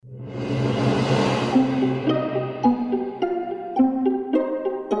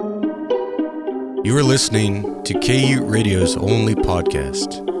You're listening to KU Radio's only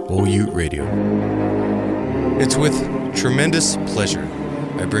podcast, OU Radio. It's with tremendous pleasure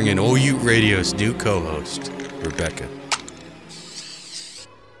I bring in OU Radio's new co-host, Rebecca.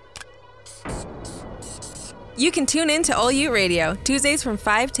 You can tune in to OU Radio Tuesdays from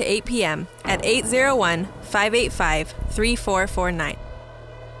 5 to 8 p.m. at 801-585-3449.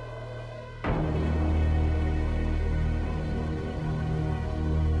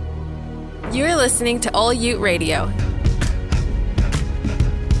 You're listening to OU Radio.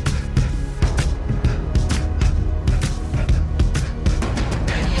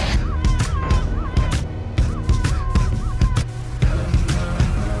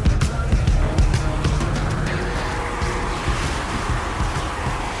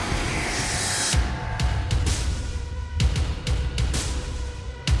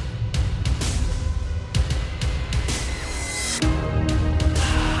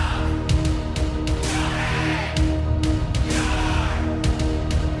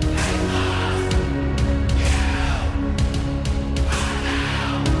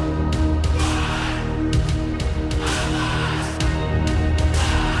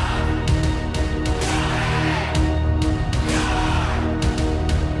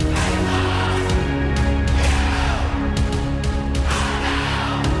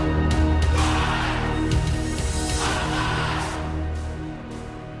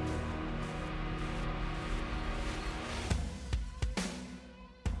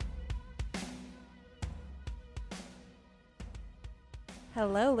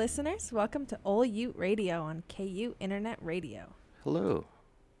 Hello, listeners. Welcome to OU Radio on KU Internet Radio. Hello.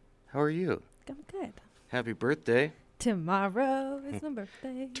 How are you? I'm good. Happy birthday. Tomorrow is my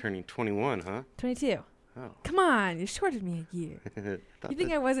birthday. Turning 21, huh? 22. Oh. Come on, you shorted me a year. You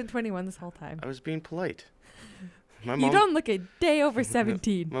think I wasn't 21 this whole time? I was being polite. You don't look a day over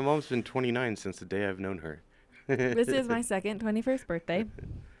 17. My mom's been 29 since the day I've known her. This is my second 21st birthday.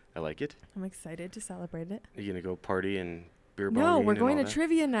 I like it. I'm excited to celebrate it. Are you going to go party and beer bong? No, we're going to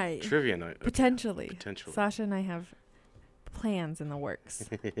trivia night. Trivia night. Okay. Potentially. Potentially. Sasha and I have plans in the works.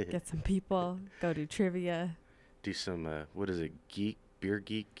 Get some people, go do trivia. Do some, what is it, beer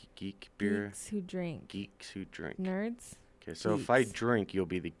geek beer? Geeks who drink. Geeks who drink. Nerds. Okay, so geeks. If I drink, you'll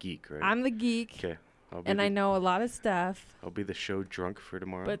be the geek, right? I'm the geek. Okay. And I know a lot of stuff. I'll be the show drunk for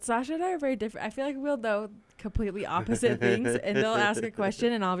tomorrow. But Sasha and I are very different. I feel like we'll know completely opposite things, and they'll ask a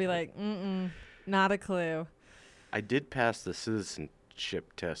question, and I'll be like, not a clue. I did pass the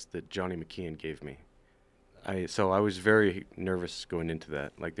citizenship test that Johnny McKeon gave me. So I was very nervous going into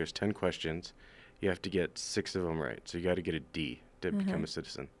that. Like, there's 10 questions. You have to get 6 of them right. So you got to get a D to become a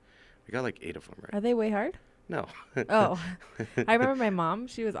citizen. We got like 8 of them right. Are they way hard? No. Oh. I remember my mom,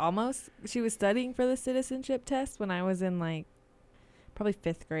 she was studying for the citizenship test when I was in like probably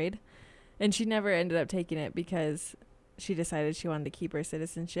 5th grade. And she never ended up taking it because she decided she wanted to keep her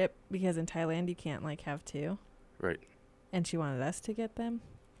citizenship because in Thailand you can't like have 2. Right. And she wanted us to get them,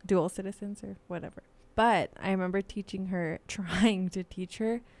 dual citizens or whatever. But I remember trying to teach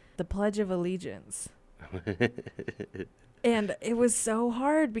her the Pledge of Allegiance. And it was so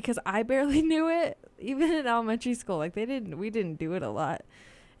hard because I barely knew it, even in elementary school. Like we didn't do it a lot.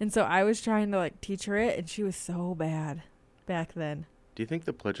 And so I was trying to like teach her it, and she was so bad back then. Do you think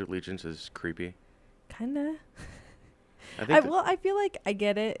the Pledge of Allegiance is creepy? Kinda. I feel like I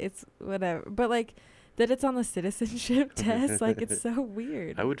get it. It's whatever. But like that it's on the citizenship test, like it's so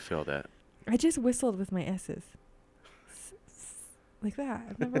weird. I would fail that. I just whistled with my S's. Like that.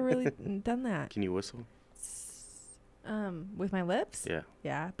 I've never really done that. Can you whistle? With my lips? Yeah.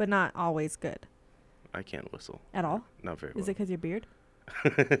 Yeah, but not always good. I can't whistle. At all? Not very well. Is it because your beard?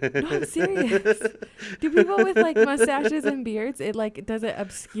 No, I'm serious. Do people with like mustaches and beards, does it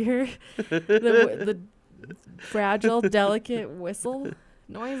obscure the fragile, delicate whistle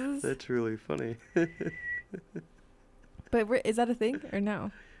noises? That's really funny. But is that a thing or no?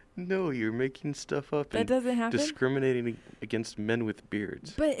 No, you're making stuff up. That doesn't happen? Discriminating against men with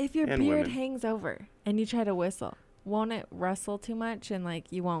beards. But if your beard women. hangs over and you try to whistle, won't it rustle too much and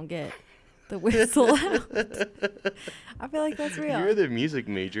like you won't get the whistle out? I feel like that's real. You're the music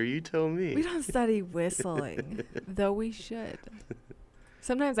major. You tell me. We don't study whistling, though we should.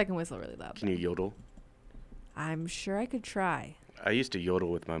 Sometimes I can whistle really loud. Can you yodel? I'm sure I could try. I used to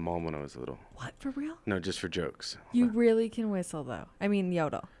yodel with my mom when I was little. What, for real? No, just for jokes. You really can whistle, though. I mean,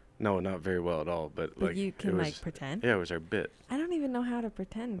 yodel. No, not very well at all, but like you can like pretend? Yeah, it was our bit. I don't even know how to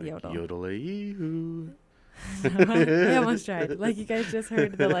pretend like yodel. Yodel-a-ee-hoo. I almost tried. Like you guys just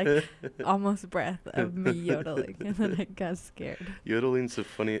heard the like almost breath of me yodeling, and then I got scared. Yodeling's so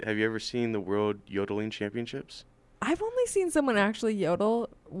funny. Have you ever seen the World Yodeling Championships? I've only seen someone actually yodel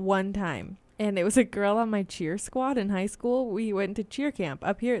one time, And it was a girl on my cheer squad in high school. We went to cheer camp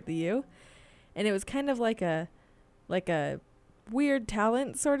up here at the U. And it was kind of like a weird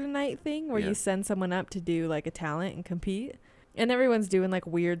talent sort of night thing where you send someone up to do like a talent and compete. And everyone's doing like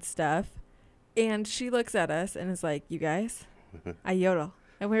weird stuff. And she looks at us and is like, "You guys, I yodel."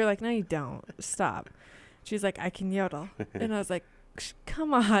 And we were like, "No, you don't. Stop." She's like, "I can yodel." And I was like,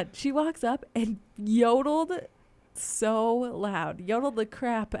 "Come on." She walks up and yodeled so loud. Yodeled the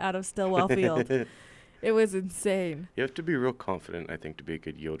crap out of Stillwell Field. It was insane. You have to be real confident, I think, to be a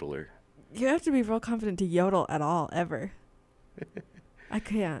good yodeler. You have to be real confident to yodel at all, ever. I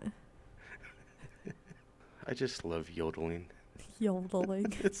can't. I just love yodeling.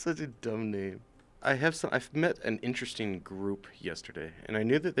 Yodeling. It's such a dumb name. I've met an interesting group yesterday, and I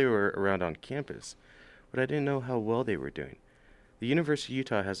knew that they were around on campus, but I didn't know how well they were doing. The University of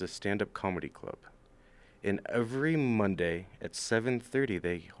Utah has a stand-up comedy club, and every Monday at 7:30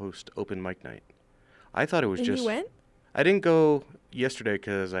 they host open mic night. I thought it was You went? I didn't go yesterday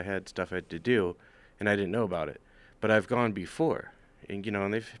because I had stuff I had to do, and I didn't know about it. But I've gone before, and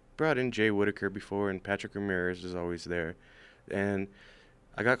and they've brought in Jay Whitaker before, and Patrick Ramirez is always there. And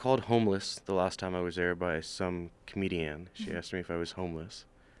I got called homeless the last time I was there by some comedian. She asked me if I was homeless.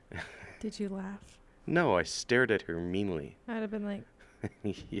 Did you laugh? No, I stared at her meanly. I'd have been like...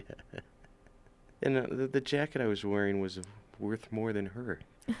 Yeah. And the jacket I was wearing was worth more than her.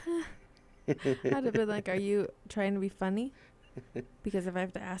 I'd have been like, "Are you trying to be funny? Because if I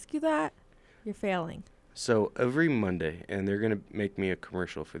have to ask you that, you're failing." So every Monday, and they're going to make me a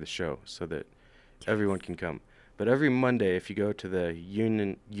commercial for the show so that everyone can come. But every Monday, if you go to the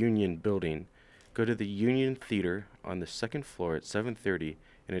Union building, go to the Union Theater on the second floor at 7:30,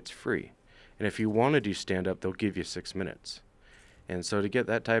 and it's free. And if you want to do stand-up, they'll give you 6 minutes. And so to get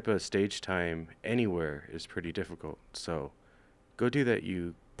that type of stage time anywhere is pretty difficult. So go do that,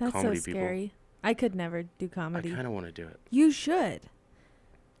 you That's comedy so people. scary. I could never do comedy. I kind of want to do it. You should.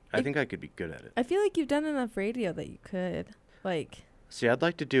 I think I could be good at it. I feel like you've done enough radio that you could. Like... See, I'd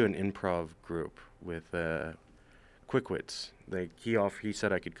like to do an improv group with Quick Wits. Like he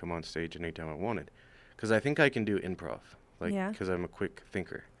said I could come on stage anytime I wanted, because I think I can do improv. Like, because I'm a quick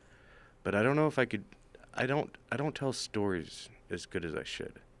thinker. But I don't know if I could. I don't tell stories as good as I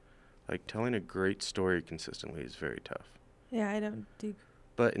should. Like, telling a great story consistently is very tough. Yeah, I don't do...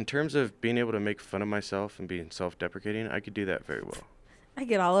 But in terms of being able to make fun of myself and being self-deprecating, I could do that very well. I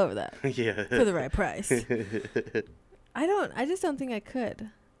get all over that. Yeah. For the right price. I just don't think I could.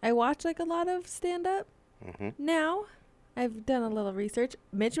 I watch like a lot of stand-up. Mm-hmm. Now, I've done a little research.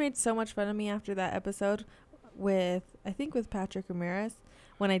 Mitch made so much fun of me after that episode with Patrick Ramirez,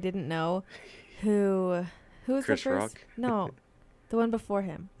 when I didn't know who was Chris the first. Rock? No, the one before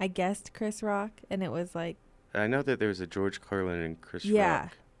him. I guessed Chris Rock, and it was like... I know that there was a George Carlin and Chris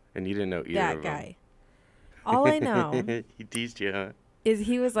Rock. And you didn't know either that of them. guy. All I know He teased you, huh? is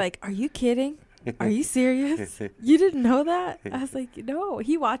he was like, "Are you kidding? Are you serious? You didn't know that?" I was like, "No."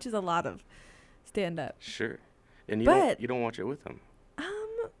 He watches a lot of stand-up. Sure. And you don't watch it with him.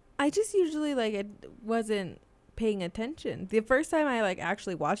 I just usually I wasn't paying attention. The first time I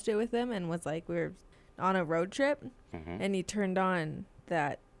actually watched it with him and was like, we were on a road trip, and he turned on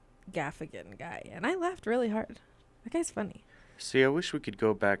that Gaffigan guy, and I laughed really hard. That guy's funny. See, I wish we could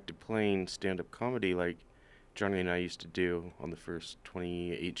go back to playing stand-up comedy like Johnny and I used to do on the first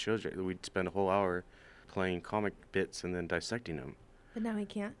 28 shows. We'd spend a whole hour playing comic bits and then dissecting them. But now he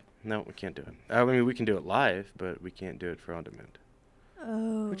can't? No, we can't do it. I mean, we can do it live, but we can't do it for on-demand.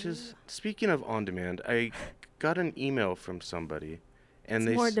 Oh. Which is, speaking of on-demand, I got an email from somebody. And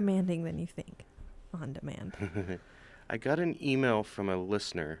it's more demanding than you think. On-demand. I got an email from a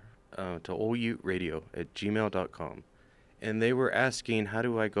listener to oluteradio@gmail.com. And they were asking, how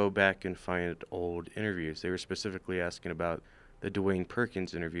do I go back and find old interviews? They were specifically asking about the Dwayne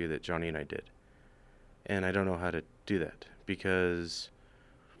Perkins interview that Johnny and I did. And I don't know how to do that because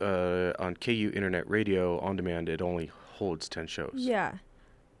on KU Internet Radio on demand, it only holds 10 shows. Yeah.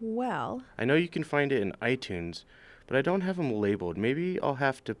 Well. I know you can find it in iTunes, but I don't have them labeled. Maybe I'll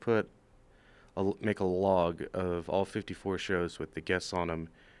have to make a log of all 54 shows with the guests on them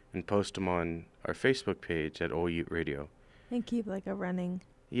and post them on our Facebook page at OU Radio. And keep a running.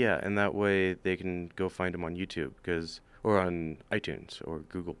 Yeah, and that way they can go find them on YouTube or on iTunes or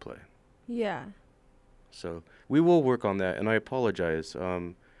Google Play. Yeah. So we will work on that, and I apologize.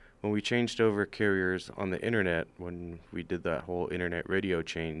 When we changed over carriers on the internet, when we did that whole internet radio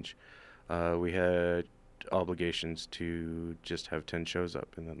change, we had obligations to just have 10 shows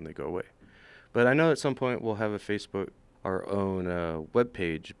up, and then they go away. But I know at some point we'll have our own web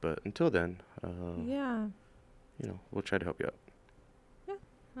page, but until then, yeah. we'll try to help you out. Yeah.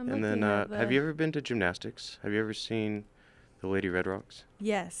 I'm And looking then, at have you ever been to gymnastics? Have you ever seen the Lady Red Rocks?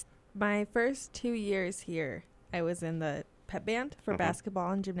 Yes. My first 2 years here, I was in the pep band for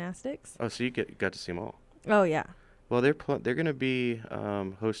basketball and gymnastics. Oh, so you got to see them all. Oh, yeah. Well, they're going to be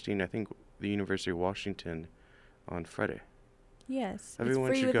hosting, I think, the University of Washington on Friday. Yes. Everyone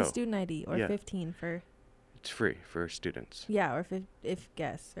it's free should with go. a student ID or Yeah. 15 for... It's free for students. Yeah, or if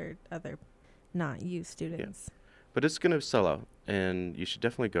guests or other not you students. But it's going to sell out, and you should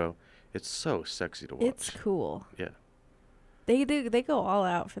definitely go. It's so sexy to watch. It's cool. Yeah. They go all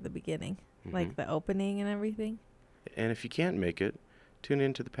out for the beginning, Mhm. like the opening and everything. And if you can't make it, tune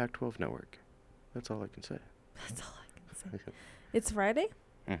into the Pac-12 network. That's all I can say. That's all I can say. It's Friday?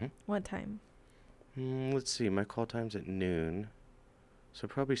 Mm-hmm. What time? Let's see. My call time's at noon, so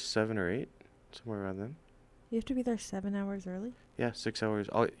probably 7 or 8, somewhere around then. You have to be there 7 hours early? Yeah, 6 hours.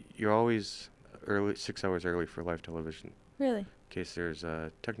 You're always early, 6 hours early for live television, Really? in case there's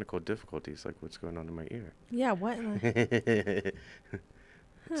technical difficulties like what's going on in my ear. Yeah, what? It's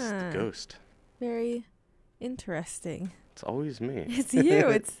the ghost. Very interesting. It's always me. It's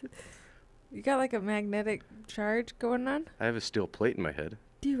you. You got like a magnetic charge going on? I have a steel plate in my head.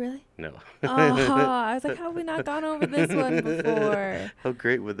 Do you really? No. Oh, I was like, how have we not gone over this one before? How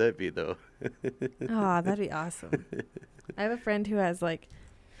great would that be, though? Oh, that'd be awesome. I have a friend who has like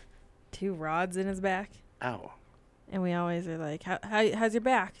 2 rods in his back. Ow. And we always are like, how's your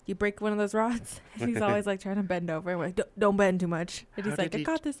back? You break one of those rods? And he's always like trying to bend over. And we're like, don't bend too much. And he's How like, did I he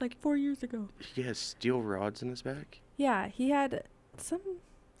got this like 4 years ago. He has steel rods in his back? Yeah, he had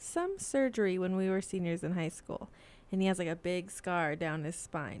some surgery when we were seniors in high school. And he has like a big scar down his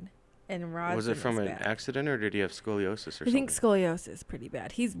spine. And rods Was it in from his an back. accident, or did he have scoliosis or something? I think scoliosis pretty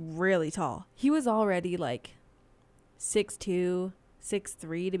bad. He's really tall. He was already like 6'2",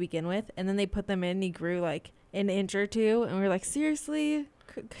 6'3" to begin with. And then they put them in and he grew like an inch or two. And we were like, seriously?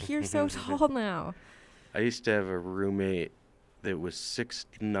 You're so tall now. I used to have a roommate that was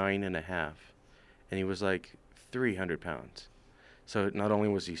 6'9.5", and he was like 300 pounds. So not only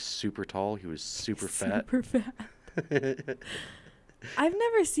was he super tall, he was super fat. Super fat. I've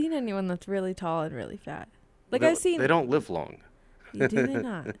never seen anyone that's really tall and really fat. Like I've seen. They don't live long. Do they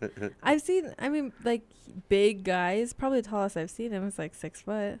not? I've seen. I mean, like big guys. Probably the tallest I've seen him is like 6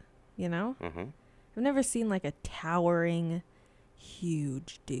 foot. You know. Uh-huh. I've never seen like a towering,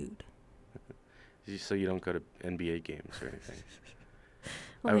 huge dude. So you don't go to NBA games or anything?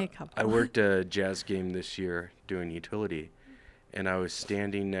 Only a couple. I worked a jazz game this year doing utility, and I was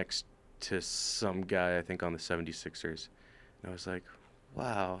standing next to some guy, I think on the 76ers, and I was like,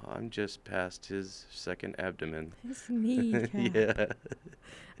 wow, I'm just past his second abdomen. His knee. Yeah.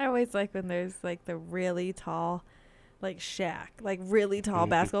 I always like when there's like the really tall, like Shaq, like really tall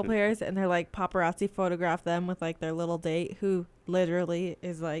basketball players, and they're like paparazzi photograph them with like their little date who literally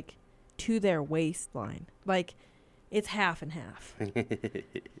is like to their waistline. Like it's half and half.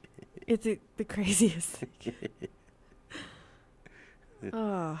 It's the craziest thing.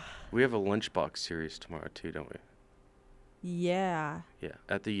 Oh. We have a lunchbox series tomorrow too, don't we? Yeah. Yeah,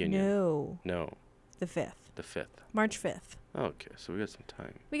 at the Union. No, The 5th. the 5th. March 5th. Okay, so we got some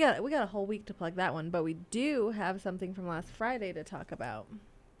time. We got a whole week to plug that one, but we do have something from last Friday to talk about.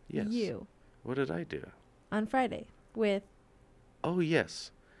 Yes. You. What did I do? On Friday with Oh,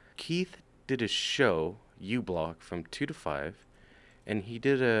 yes. Keith did a show, U-Block, from 2 to 5, and he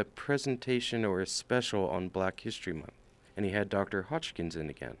did a presentation or a special on Black History Month, and he had Dr. Hodgkins in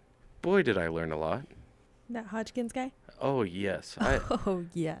again. Boy, did I learn a lot. that Hodgkins guy. Oh, yes. Oh,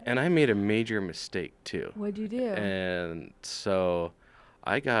 yeah. And I made a major mistake, too. What'd you do? And so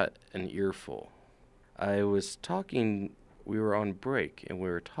I got an earful. I was talking, we were on break, and we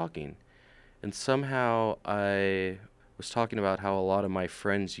were talking, and somehow I was talking about how a lot of my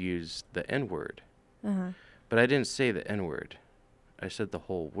friends use the N-word. Uh-huh. But I didn't say the N-word. I said the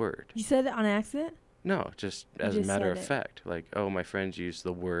whole word. You said it on accident? No, just You as just a matter said of it. fact. Like, oh, my friends use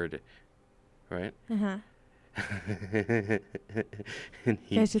the word, right? Uh-huh. And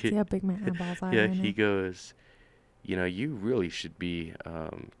You guys should see how big my eyeballs are. yeah, right he now. goes, you know, you really should be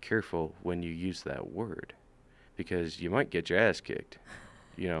careful when you use that word, because you might get your ass kicked,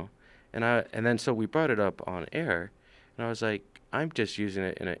 you know. And then so we brought it up on air, and I was like, I'm just using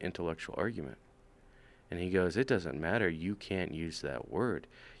it in an intellectual argument. And he goes, it doesn't matter. You can't use that word.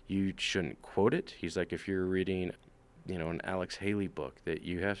 You shouldn't quote it. He's like, if you're reading, you know, an Alex Haley book, that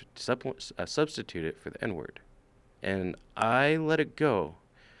you have to substitute it for the N-word. And I let it go,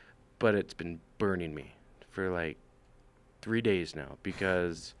 but it's been burning me for like 3 days now,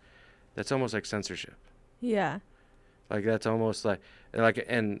 because that's almost like censorship. Yeah. Like that's almost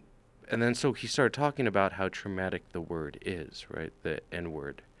and And then so he started talking about how traumatic the word is, right? The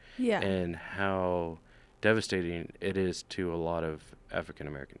N-word. Yeah. And how devastating it is to a lot of African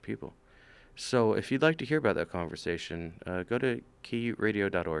American people. So if you'd like to hear about that conversation, go to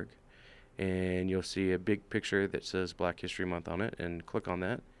KUTeradio.org, and you'll see a big picture that says Black History Month on it, and click on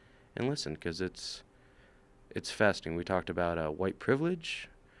that and listen, because it's fascinating. We talked about white privilege.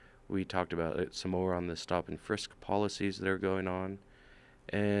 We talked about it some more on the stop and frisk policies that are going on.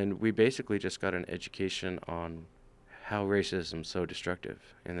 And we basically just got an education on how racism is so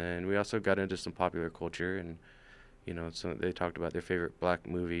destructive. And then we also got into some popular culture, and so they talked about their favorite black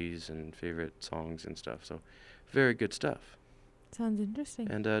movies and favorite songs and stuff. So very good stuff. Sounds interesting.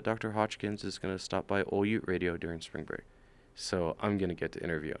 And Dr. Hodgkins is going to stop by Ole Ute Radio during spring break. So I'm going to get to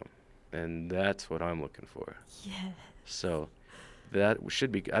interview him. And that's what I'm looking for. Yeah. So that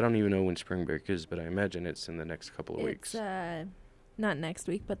should be, I don't even know when spring break is, but I imagine it's in the next couple of weeks. It's not next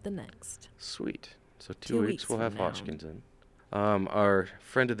week, but the next. Sweet. So 2 2 weeks weeks we'll have from now. Hodgkins in. Our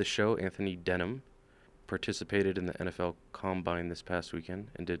friend of the show, Anthony Denham, participated in the NFL Combine this past weekend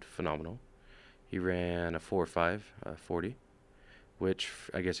and did phenomenal. He ran a 4.5 40, which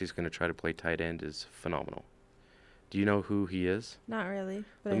I guess he's going to try to play tight end, is phenomenal. Do you know who he is? Not really.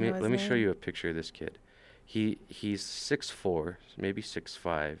 But Let me show you a picture of this kid. He's 6'4", maybe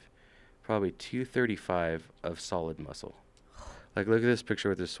 6'5", probably 235 of solid muscle. Like, look at this picture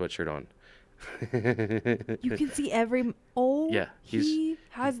with his sweatshirt on. You can see every. Yeah, he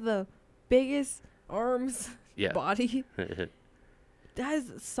has the biggest arms. Yeah. Body. That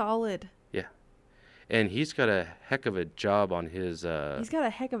is solid. Yeah. And he's got a heck of a job on his. He's got a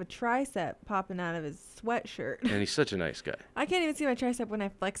heck of a tricep popping out of his sweatshirt. And he's such a nice guy. I can't even see my tricep when I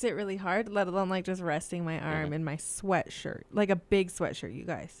flex it really hard, let alone like just resting my arm in my sweatshirt. Like a big sweatshirt, you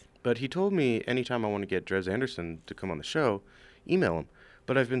guys. But he told me anytime I want to get Drez Anderson to come on the show, email him.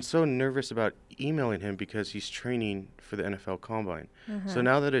 But I've been so nervous about emailing him because he's training for the NFL Combine. So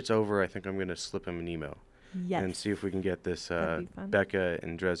now that it's over, I think I'm going to slip him an email. Yes. And see if we can get this That'd be fun. Becca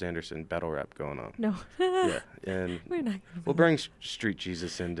and Drez Anderson battle rap going on. No. Yeah, and We're not. we'll bring Street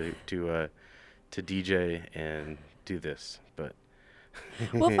Jesus in to DJ and do this. But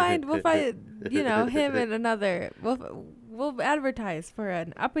We'll find him and another. We'll advertise for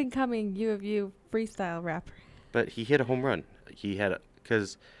an up and coming U of U freestyle rapper. But he hit a home run.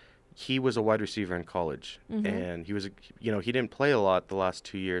 Because he was a wide receiver in college, and he was he didn't play a lot the last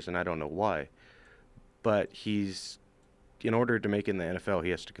 2 years, and I don't know why. But in order to make it in the NFL,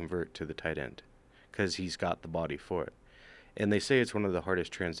 he has to convert to the tight end because he's got the body for it. And they say it's one of the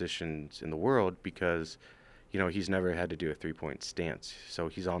hardest transitions in the world because, he's never had to do a three-point stance. So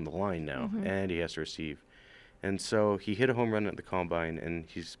he's on the line now, and he has to receive. And so he hit a home run at the Combine, and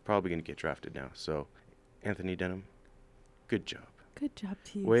he's probably going to get drafted now. So, Anthony Denham, good job. Good job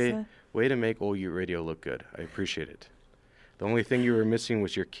to you, Way to make Ole Ute Radio look good. I appreciate it. The only thing you were missing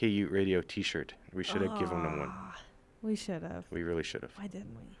was your KU Radio T-shirt. We should have given them one. We should have. We really should have. Why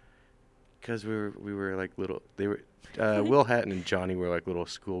didn't we? Because we were like little. They were Will Hatton and Johnny were like little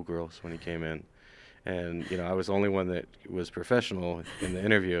schoolgirls when he came in, and I was the only one that was professional in the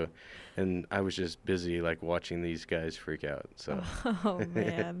interview, and I was just busy like watching these guys freak out. So. Oh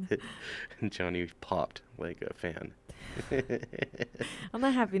man. And Johnny popped like a fan. On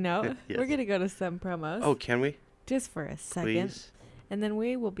that happy note, Yes. we're gonna go to some promos. Oh, can we? Just for a second. Please. And then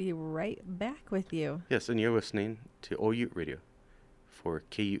we will be right back with you. Yes, and you're listening to Ole Ute Radio for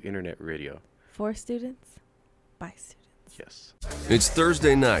KU Internet Radio. For students, by students. Yes. It's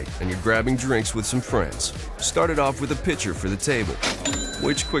Thursday night, and you're grabbing drinks with some friends. Started off with a pitcher for the table,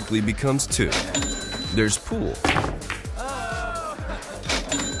 which quickly becomes two. There's pool.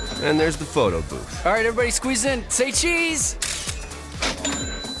 And there's the photo booth. All right, everybody squeeze in. Say cheese!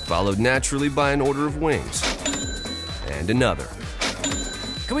 Followed naturally by an order of wings. And another.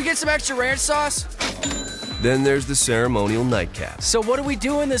 Can we get some extra ranch sauce? Then there's the ceremonial nightcap. So what are we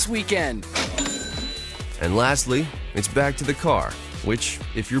doing this weekend? And lastly, it's back to the car, which,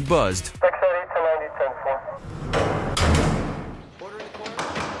 if you're buzzed,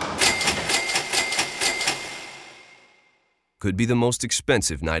 could be the most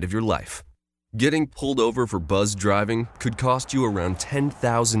expensive night of your life. Getting pulled over for buzz driving could cost you around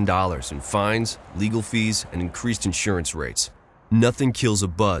 $10,000 in fines, legal fees, and increased insurance rates. Nothing kills a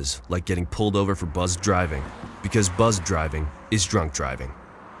buzz like getting pulled over for buzz driving, because buzz driving is drunk driving.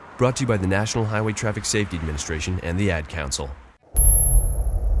 Brought to you by the National Highway Traffic Safety Administration and the Ad Council.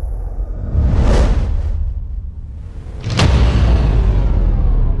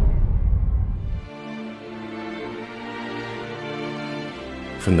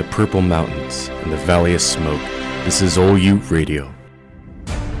 From the Purple Mountains and the Valley of Smoke, this is Ole Ute Radio.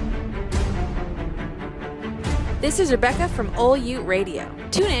 This is Rebecca from Ole Ute Radio.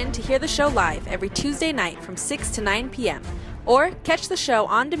 Tune in to hear the show live every Tuesday night from 6 to 9 p.m. or catch the show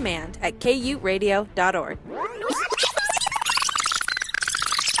on demand at kuteradio.org.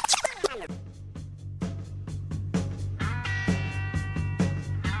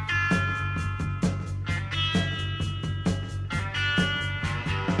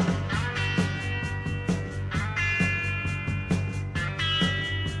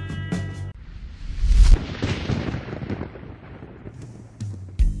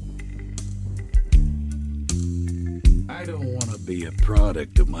 I don't want to be a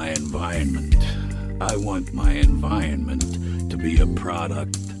product of my environment. I want my environment to be a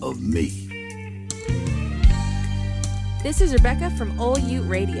product of me. This is Rebecca from Ole Ute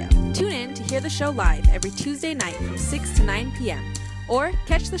Radio. Tune in to hear the show live every Tuesday night from 6 to 9 p.m. or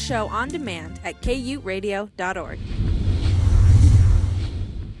catch the show on demand at kuteradio.org.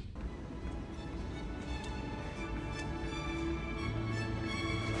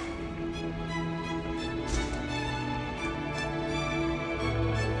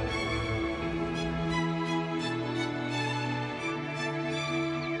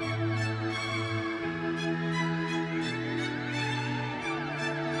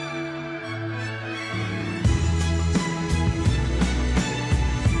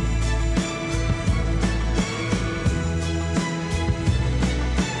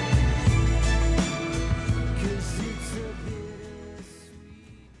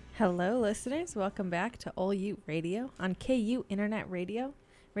 Hello, listeners. Welcome back to Ole Ute Radio on KU Internet Radio.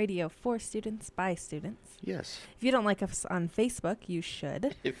 Radio for students by students. Yes. If you don't like us on Facebook, you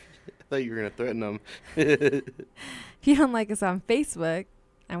should. I thought you were going to threaten them. If you don't like us on Facebook,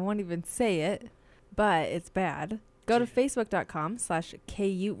 I won't even say it, but it's bad. Go to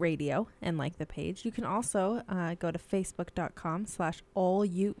facebook.com/KU Radio and like the page. You can also go to facebook.com/Ole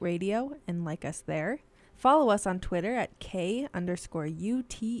Ute Radio and like us there. Follow us on Twitter at K_UTE.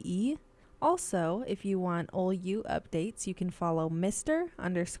 Also, if you want Ole Ute updates, you can follow Mr_BLUME.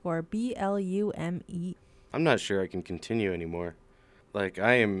 I'm not sure I can continue anymore.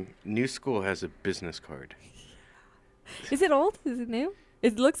 New school has a business card. Is it old? Is it new?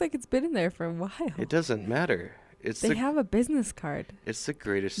 It looks like it's been in there for a while. It doesn't matter. They have a business card. It's the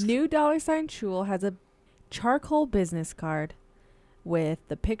greatest. New $ Shul has a charcoal business card with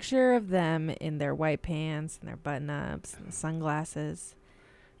the picture of them in their white pants and their button-ups and sunglasses.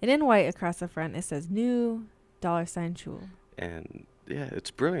 And in white across the front, it says New $ Shul. And, yeah, it's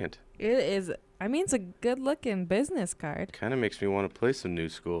brilliant. It is. I mean, it's a good-looking business card. Kind of makes me want to play some new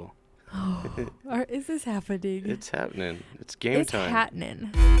school. Is this happening? It's happening. It's game time. It's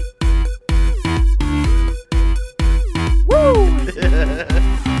happening. Woo!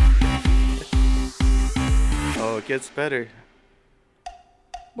 Oh, it gets better.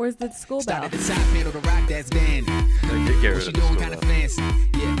 Where's the school bell? Start at the top, handle the rock that's band. I did get rid of the school Kinda bell. fancy.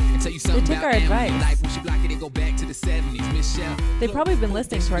 Yeah, and tell you something They took about our Emily. advice. Like when she block it, they go back to the 70s. Michelle. They've probably been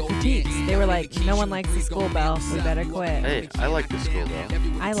listening to our critiques. They were like, no one likes the school bell, we better quit. Hey, I like the school bell.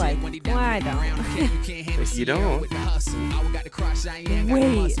 I like. Well, I don't. If you don't.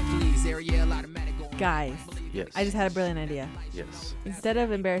 Wait. Guys, Yes. I just had a brilliant idea. Yes. Instead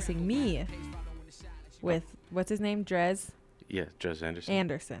of embarrassing me with, what's his name, Drez Yeah, Jez Anderson.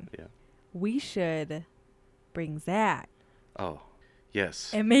 Anderson, Yeah. we should bring Zach Oh,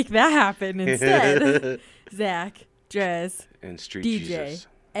 yes. and make that happen instead. Zach, Drez, And Street DJ. Jesus.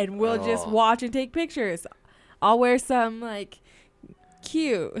 And we'll just Oh. watch and take pictures. I'll wear some,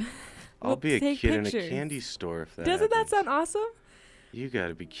 cute. I'll We'll be a take kid in pictures. a candy store if that Doesn't that happens. sound awesome? You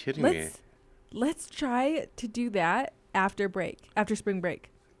gotta be kidding me. Let's try to do that after spring break,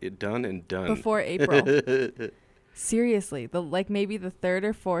 Done and done. before April. Seriously, maybe the 3rd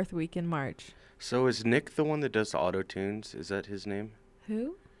or 4th week in March. So is Nick the one that does the auto-tunes? Is that his name?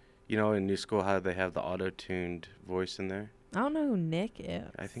 Who? You know, in New School, how they have the auto-tuned voice in there? I don't know who Nick is.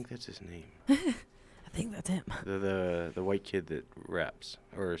 I think that's his name. I think that's him. The white kid that raps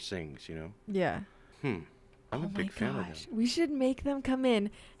or sings, you know? Yeah. I'm a big fan of him. We should make them come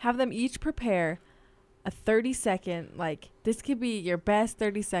in, have them each prepare a 30-second, this could be your best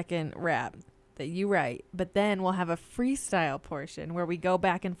 30-second rap that you write, but then we'll have a freestyle portion where we go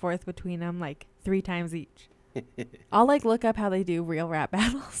back and forth between them 3 times each. I'll look up how they do real rap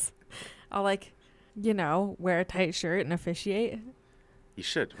battles. I'll wear a tight shirt and officiate. You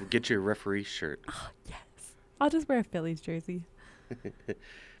should. We'll get you a referee shirt. Oh, yes. I'll just wear a Phillies jersey.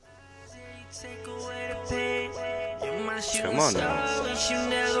 Come on now.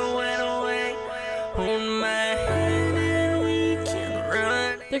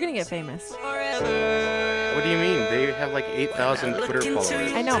 They're going to get famous. What do you mean? They have 8,000 Twitter followers.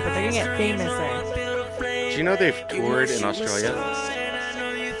 I know, but they're going to get famouser. Do you know they've toured in Australia?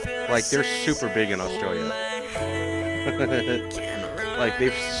 Like, they're super big in Australia. Like,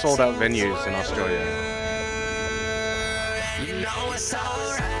 they've sold out venues in Australia.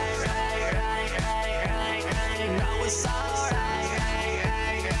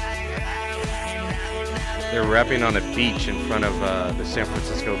 They're rapping on a beach in front of the San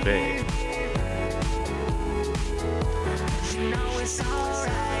Francisco Bay.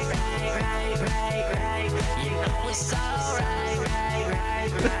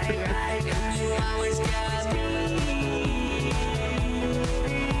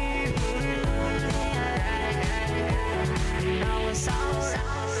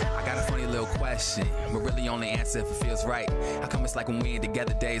 I got a funny little question, but really only answer if it feels right. How come it's like when we ain't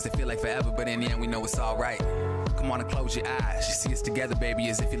together days, they feel like forever, but in the end we know it's alright. Come on and close your eyes, you see us together, baby,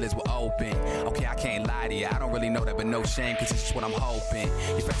 as if your lids were open. Okay, I can't lie to you, I don't really know that, but no shame, cause it's just what I'm hoping.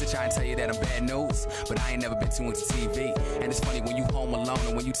 Your friends are trying to tell you that I'm bad news, but I ain't never been too into TV. And it's funny when you home alone,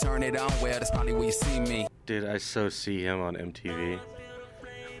 and when you turn it on, well, that's probably where you see me. Dude, I so see him on MTV.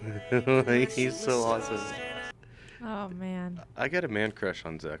 He's so awesome. Oh, man. I got a man crush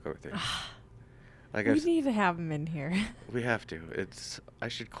on Zach over there. Like We need to have him in here. we have to. I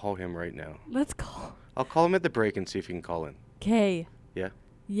should call him right now. Let's call. I'll call him at the break and see if he can call in. Okay. Yeah?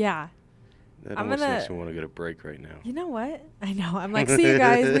 Yeah. That I'm almost gonna- makes me want to go to break right now. You know what? I know. I'm like, see you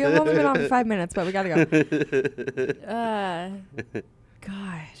guys. We've only been on for 5 minutes, but we gotta go.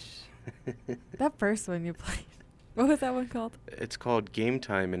 Gosh. That first one you played. What was that one called? It's called Game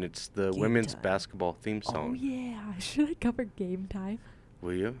Time, and it's the Game women's Time. basketball theme Oh, song. yeah. Should I cover Game Time?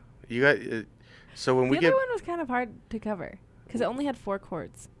 Will you? You got. So when The we other get. one was kind of hard to cover because it only had 4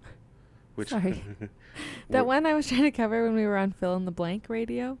 chords. Which, Sorry. That one I was trying to cover when we were on Fill in the Blank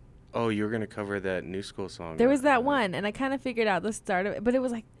radio. Oh, you were going to cover that New School song. There was that one, and I kind of figured out the start of it, but it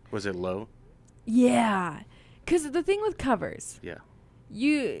was like, Was it low? yeah. Because the thing with covers, Yeah.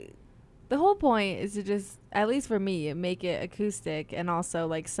 the whole point is to just, at least for me, make it acoustic and also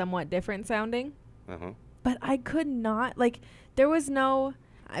like somewhat different sounding. Uh-huh. But I could not, like, there was no,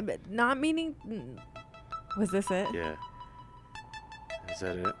 I'm not meaning, was this it? Yeah. Is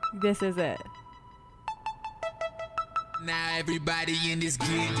that it? This is it. Now everybody in this get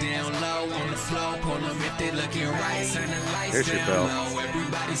down low on the floor, pull them if they looking right. Turn the lights There's your down bell. low,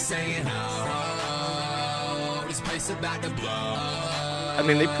 everybody saying, oh, this place about to blow. I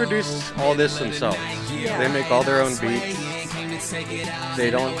mean, they produce all this themselves. Yeah. They make all their own beats. They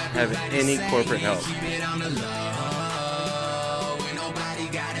don't have any corporate help.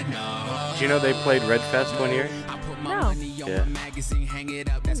 Do you know they played Red Fest one year? No. Yeah.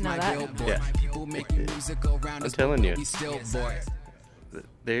 Didn't know that. Yeah. I'm telling you.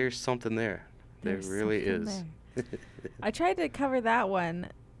 There's something there. There There's really something is. there. I tried to cover that one,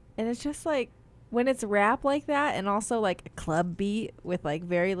 and it's just like when it's rap like that and also like a club beat with like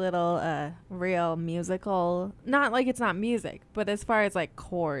very little real musical, not like it's not music, but as far as like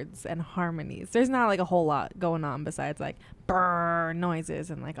chords and harmonies, there's not like a whole lot going on besides like brrr noises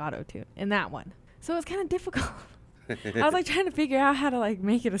and like auto-tune in that one. So it's kind of difficult. I was like trying to figure out how to like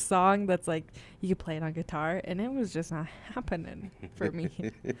make it a song that's like you could play it on guitar, and it was just not happening for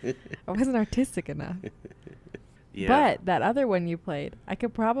me. I wasn't artistic enough. Yeah. But that other one you played, I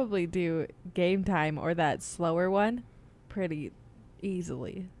could probably do Game Time or that slower one pretty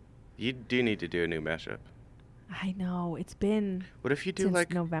easily. You do need to do a new mashup. I know. It's been What if you do since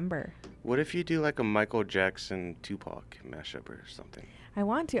like November. What if you do like a Michael Jackson Tupac mashup or something? I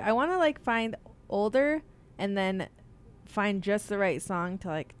want to like find older and then find just the right song to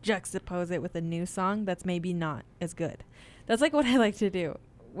like juxtapose it with a new song that's maybe not as good. That's like what I like to do.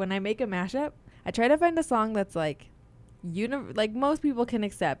 When I make a mashup, I try to find a song that's like like most people can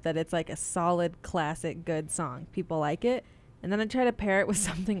accept that it's like a solid classic good song. People like it. And then I try to pair it with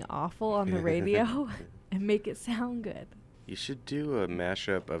something awful on the radio and make it sound good. You should do a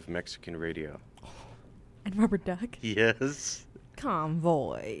mashup of Mexican radio. And Rubber Duck. Yes.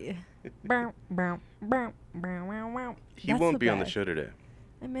 Convoy. Bow, bow, bow, bow, bow, bow. He That's won't be on the best. show today.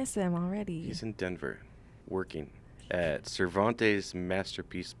 I miss him already. He's in Denver working at Cervantes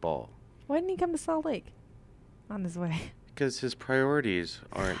Masterpiece Ball Why didn't he come to Salt Lake? On his way. because his priorities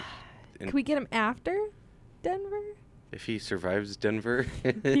aren't Can we get him after Denver? if he survives Denver.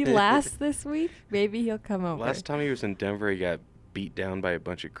 He lasts this week. Maybe he'll come over. Last time he was in Denver, he got beat down by a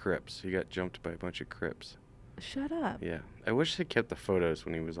bunch of Crips. He got jumped by a bunch of Crips. Shut up. Yeah. I wish they kept the photos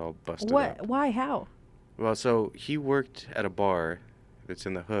when he was all busted What? up. Why? How? Well, so he worked at a bar that's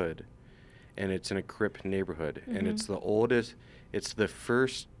in the hood, and it's in a Crip neighborhood, and it's the oldest. It's the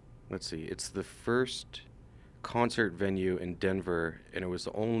first. Let's see. It's the first concert venue in Denver, and it was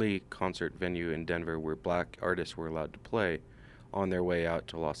the only concert venue in Denver where black artists were allowed to play on their way out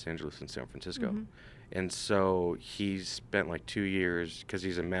to Los Angeles and San Francisco. Mm-hmm. And so he spent like 2 years, because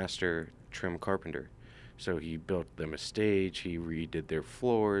he's a master trim carpenter. So he built them a stage, he redid their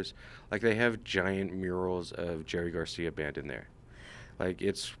floors. Like, they have giant murals of Jerry Garcia Band in there. Like,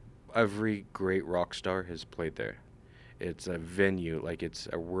 it's every great rock star has played there. It's a venue, like it's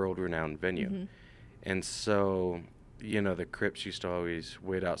a world-renowned venue. Mm-hmm. And so, you know, the Crips used to always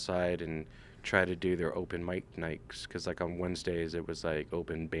wait outside and try to do their open mic nights, because like on Wednesdays it was like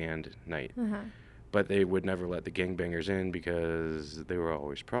open band night. Uh-huh. But they would never let the gangbangers in because there were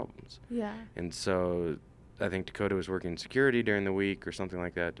always problems. Yeah. And so I think Dakota was working security during the week or something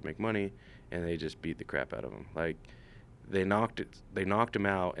like that to make money, and they just beat the crap out of him. Like, they knocked him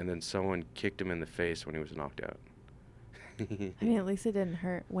out, and then someone kicked him in the face when he was knocked out. I mean, at least it didn't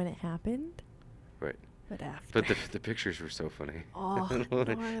hurt when it happened. Right. But after. But the pictures were so funny. Oh,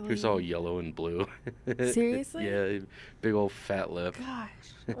 He was all yellow and blue. Seriously? Yeah, big old fat lip. Gosh.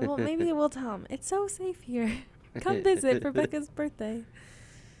 Well, maybe we'll tell him. It's so safe here. Come visit for Becca's birthday.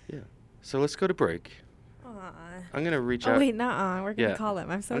 Yeah. So let's go to break. Aw. I'm going to reach Oh, out. wait, nuh-uh. We're going to call him.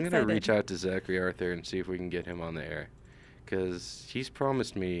 I'm so I'm excited. going to reach out to Zachary Arthur and see if we can get him on the air, because he's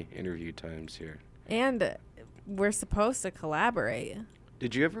promised me interview times here. And we're supposed to collaborate.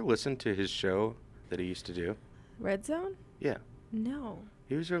 Did you ever listen to his show that he used to do? Red Zone? Yeah. No.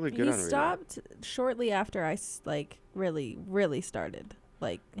 He was really good He on radio. stopped shortly after I, really started,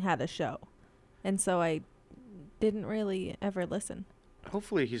 had a show. And so I didn't really ever listen.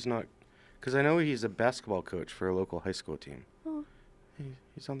 Hopefully he's not, because I know he's a basketball coach for a local high school team. Oh.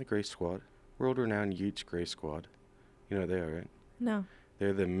 He's on the Gray Squad, world-renowned Utes Gray Squad. You know what they are, right? No.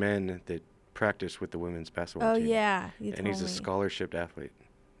 They're the men that practice with the women's basketball Oh, team. yeah. And he's a scholarship athlete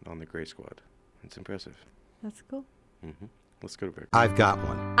on the Gray Squad. It's impressive. That's cool. Mm-hmm. Let's go to break. I've got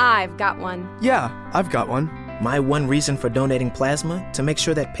one. I've got one. Yeah, I've got one. My one reason for donating plasma, to make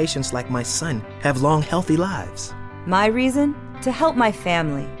sure that patients like my son have long, healthy lives. My reason? To help my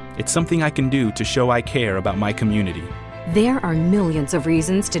family. It's something I can do to show I care about my community. There are millions of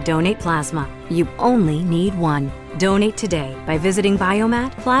reasons to donate plasma. You only need one. Donate today by visiting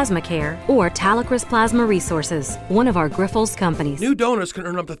Biomat, Plasma Care, or Talacris Plasma Resources, one of our Grifols companies. New donors can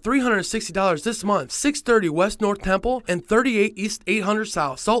earn up to $360 this month. 630 West North Temple and 38 East 800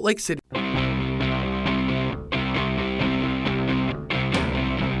 South, Salt Lake City.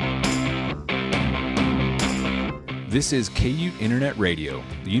 This is KU Internet Radio,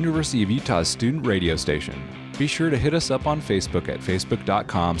 the University of Utah's student radio station. Be sure to hit us up on Facebook at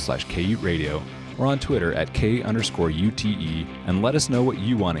facebook.com/KU Radio or on Twitter at K_UTE and let us know what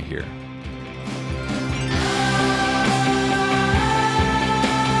you want to hear.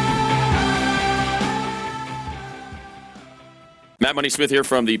 Matt Money Smith here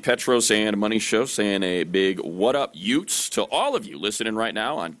from the Petros and Money Show, saying a big what up, Utes, to all of you listening right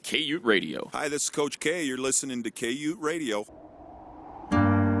now on KU Radio. Hi, this is Coach K. You're listening to KU Radio.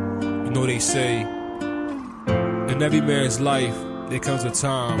 You know, they say, in every man's life, there comes a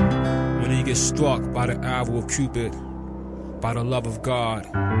time when he gets struck by the arrow of Cupid, by the love of God,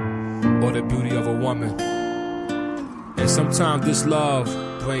 or the beauty of a woman. And sometimes this love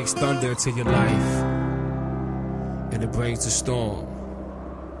brings thunder into your life, and it brings the storm.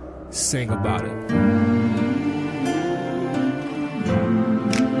 Sing about it.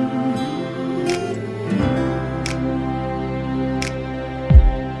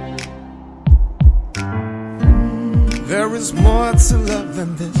 There is more to love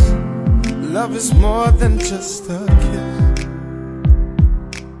than this. Love is more than just a kiss.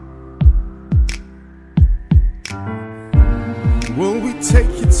 Will we take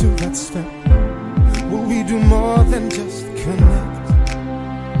you to that step? Will we do more than just connect?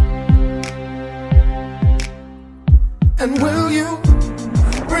 And will you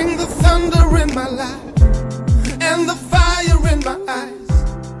bring the thunder in my life and the fire in my eyes?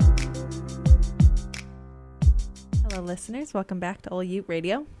 Hello, listeners. Welcome back to Old Ute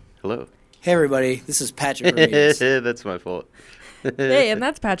Radio. Hello. Hey, everybody. This is Patrick Ramirez. That's my fault. Hey, and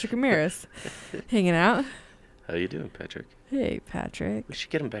that's Patrick Ramirez hanging out. How you doing, Patrick? Hey, Patrick. We should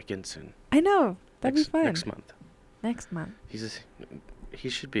get him back in soon. I know. That'd be fun. Next month. Next month. He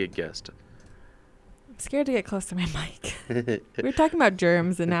should be a guest. I'm scared to get close to my mic. We were talking about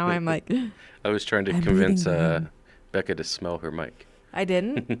germs, and now I'm like... I was trying to convince Becca to smell her mic. I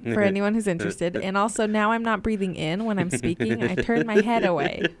didn't, for anyone who's interested. And also, now I'm not breathing in when I'm speaking. I turn my head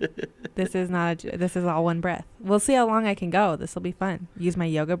away. This is all one breath. We'll see how long I can go. This will be fun. Use my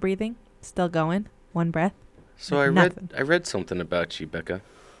yoga breathing. Still going. One breath. So I read something about you, Becca.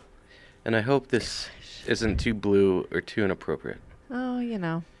 And I hope this isn't too blue or too inappropriate. Oh, you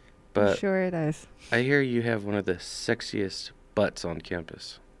know. But sure it is. I hear you have one of the sexiest butts on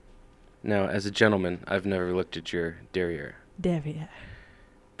campus. Now, as a gentleman, I've never looked at your derriere. Derriere.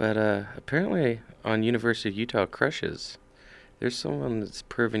 But apparently on University of Utah Crushes, there's someone that's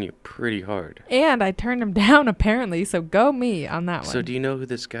perving you pretty hard. And I turned him down, apparently, so go me on that one. So do you know who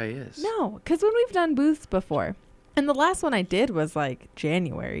this guy is? No, because when we've done booths before, and the last one I did was like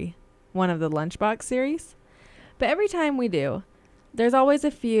January, one of the Lunchbox series. But every time we do, there's always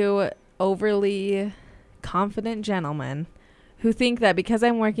a few overly confident gentlemen who think that because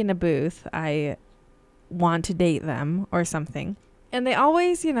I'm working a booth, I want to date them or something. And they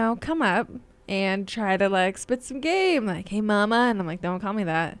always, you know, come up and try to like spit some game, like, hey mama, and I'm like, don't call me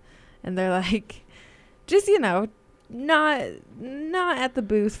that. And they're like, just, you know, not at the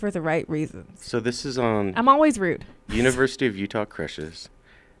booth for the right reasons. So this is on I'm always rude. University of Utah Crushes,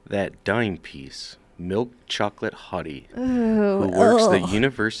 that dime piece, milk chocolate hottie, Ooh, who works the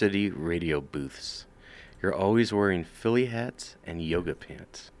university radio booths. You're always wearing Philly hats and yoga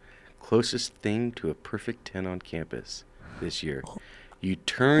pants. Closest thing to a perfect 10 on campus this year. You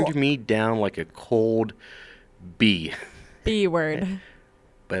turned me down like a cold B. B word.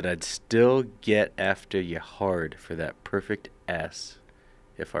 But I'd still get after you hard for that perfect S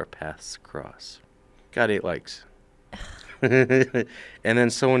if our paths cross. Got 8 likes. And then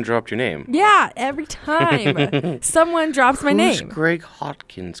someone dropped your name. Yeah, every time. Someone drops my name. Who's Greg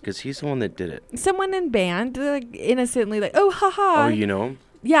Hopkins? Because he's the one that did it. Someone in band, like, innocently, like, oh, haha. Oh, you know him?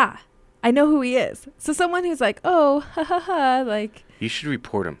 Yeah. I know who he is. So someone who's like, oh, ha ha ha, like. You should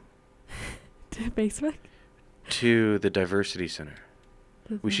report him. To Facebook? To the Diversity Center.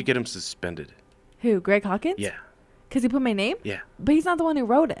 We should get him suspended. Who, Greg Hawkins? Yeah. Because he put my name? Yeah. But he's not the one who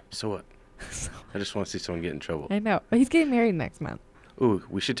wrote it. So what? I just want to see someone get in trouble. I know. But he's getting married next month. Ooh,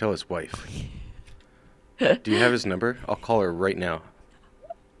 we should tell his wife. Do you have his number? I'll call her right now.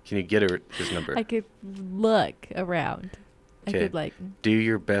 Can you get her his number? I could look around. I could, like. Do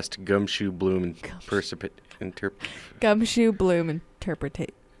your best Gumshoe Bloom Gumshoe Bloom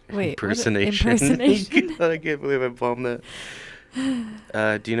interpretate. Wait. Impersonation. Impersonation. God, I can't believe I bombed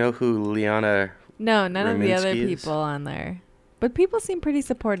that. Do you know who Liana No, none Raminsky of the other is? people on there. But people seem pretty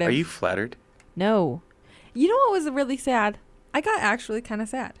supportive. Are you flattered? No. You know what was really sad? I got actually kind of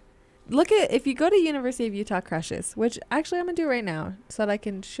sad. Look at, if you go to University of Utah Crushes, which actually I'm going to do right now so that I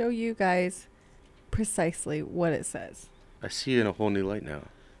can show you guys precisely what it says. I see you in a whole new light now.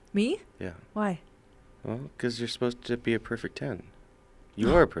 Me? Yeah. Why? Well, because you're supposed to be a perfect 10.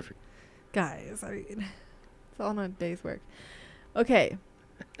 You are perfect. Guys, I mean, it's all in a day's work. Okay.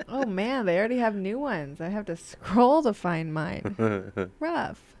 Oh, man, they already have new ones. I have to scroll to find mine.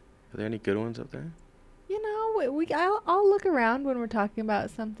 Rough. Are there any good ones up there? You know, I'll look around when we're talking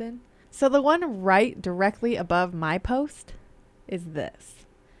about something. So the one right directly above my post is this.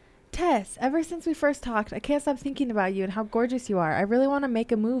 Tess, ever since we first talked, I can't stop thinking about you and how gorgeous you are. I really want to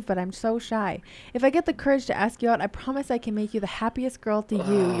make a move, but I'm so shy. If I get the courage to ask you out, I promise I can make you the happiest girl to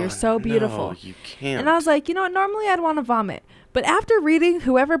you. You're so beautiful. No, you can't. And I was like, you know what? Normally I'd want to vomit. But after reading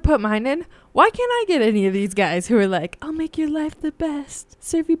whoever put mine in, why can't I get any of these guys who are like, I'll make your life the best.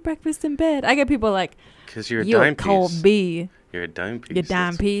 Serve you breakfast in bed. I get people like, because you're a you dime a cold piece. bee. You're a dime piece. You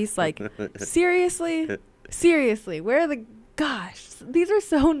dime piece. Like, seriously? Seriously. Where are the... Gosh, these are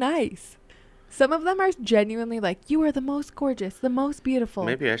so nice. Some of them are genuinely like, you are the most gorgeous, the most beautiful.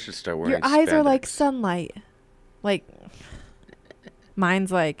 Maybe I should start wearing your eyes spandex. are like sunlight. Like,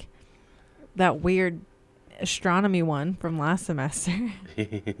 mine's like that weird astronomy one from last semester.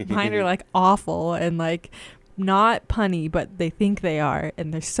 Mine are like awful and like not punny, but they think they are,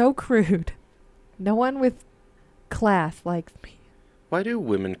 and they're so crude. No one with class likes me. Why do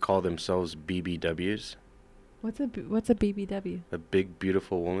women call themselves BBWs? What's a BBW? A big,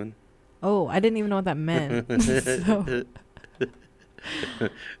 beautiful woman? Oh, I didn't even know what that meant. So.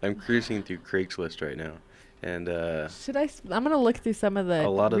 I'm cruising through Craigslist right now. And I'm going to look through some of the a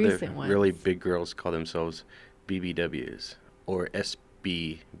lot of the ones. really big girls call themselves BBWs or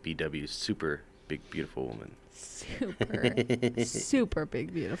SBBWs, super big, beautiful woman. Super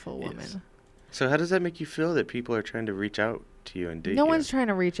big, beautiful woman. Yes. So how does that make you feel that people are trying to reach out to you and date you? No one's trying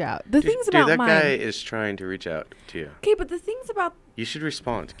to reach out. The things about that mine. guy is trying to reach out to you. Okay, but the things about... You should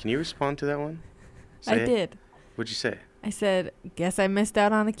respond. Can you respond to that one? I did. What'd you say? I said, guess I missed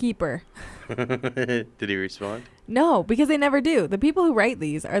out on a keeper. Did he respond? No, because they never do. The people who write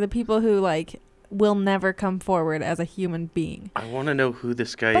these are the people who, like, will never come forward as a human being. I want to know who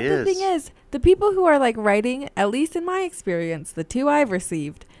this guy But is. the thing is, the people who are, like, writing, at least in my experience, the 2 I've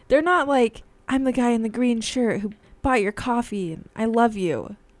received, they're not like, I'm the guy in the green shirt who bought your coffee and I love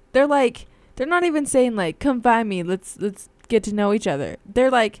you. They're like, They're not even saying like, come find me, let's get to know each other.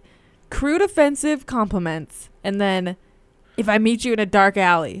 They're like crude, offensive compliments, and then if I meet you in a dark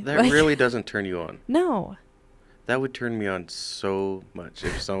alley. That like, really doesn't turn you on. No. That would turn me on so much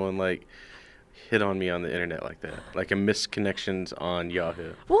if someone like hit on me on the internet like that, like a missed connections on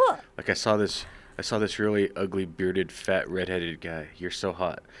Yahoo. Well, like I saw this really ugly, bearded, fat, redheaded guy. You're so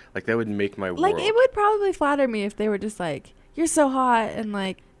hot. Like that would make my like world. it would probably flatter me if they were just like, you're so hot, and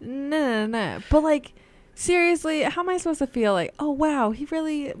like, no. But like, seriously, how am I supposed to feel like, oh wow, he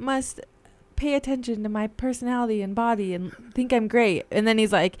really must pay attention to my personality and body and think I'm great, and then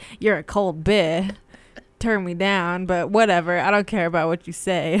he's like, you're a cold bitch. Turn me down, but whatever. I don't care about what you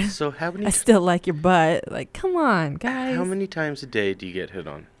say. So how many? I still like your butt. Like, come on, guys. How many times a day do you get hit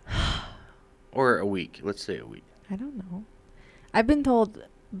on? Or a week? Let's say a week. I don't know. I've been told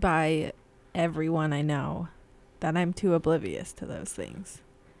by everyone I know that I'm too oblivious to those things.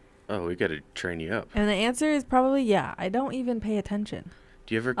 Oh, we got to train you up. And the answer is probably yeah. I don't even pay attention.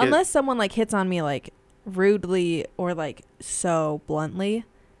 Do you ever get... Unless someone like hits on me like rudely or like so bluntly,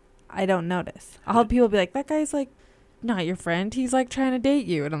 I don't notice. I'll have people be like, that guy's like not your friend. He's like trying to date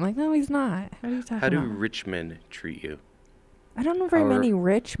you. And I'm like, no, he's not. What are you talking about? How do rich men treat you? I don't know very many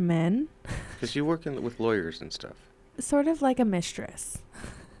rich men. Because you work with lawyers and stuff. Sort of like a mistress.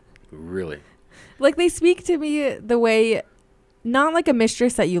 Really? Like they speak to me the way, not like a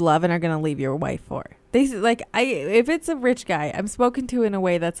mistress that you love and are going to leave your wife for. They like, if it's a rich guy, I'm spoken to in a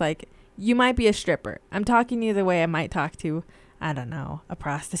way that's like, you might be a stripper. I'm talking to you the way I might talk to, I don't know, a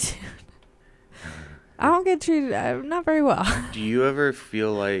prostitute. I don't get treated not very well. Do you ever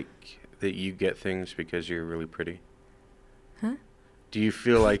feel like that you get things because you're really pretty? Huh? Do you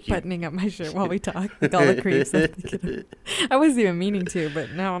feel like you... Buttoning up my shirt while we talk. Like all the creeps. I wasn't even meaning to,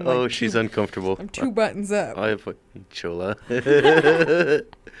 but now I'm like... Oh, she's uncomfortable. I'm 2 buttons up. I put chola.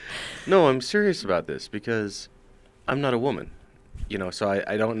 No, I'm serious about this because I'm not a woman. You know, so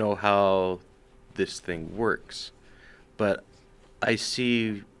I don't know how this thing works. But I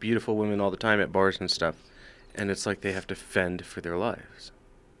see beautiful women all the time at bars and stuff, and it's like they have to fend for their lives.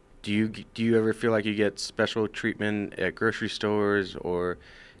 Do you ever feel like you get special treatment at grocery stores or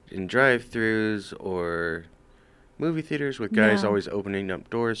in drive-thrus or movie theaters with guys always opening up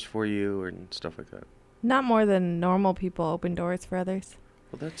doors for you and stuff like that? Not more than normal people open doors for others.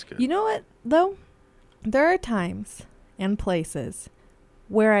 Well, that's good. You know what, though? There are times and places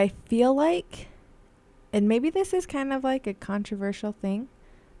where I feel like, and maybe this is kind of like a controversial thing,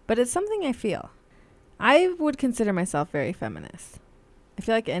 but it's something I feel. I would consider myself very feminist. I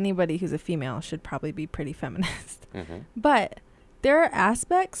feel like anybody who's a female should probably be pretty feminist. Mm-hmm. But there are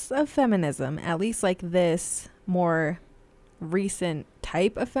aspects of feminism, at least like this more recent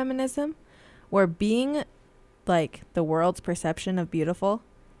type of feminism, where being like the world's perception of beautiful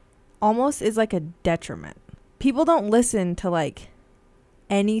almost is like a detriment. People don't listen to like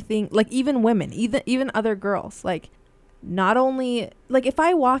anything, like even women, even other girls. Like not only, like if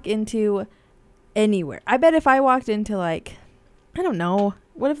I walk into anywhere, I bet if I walked into like, I don't know,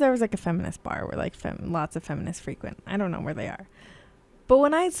 what if there was like a feminist bar where like lots of feminists frequent? I don't know where they are. But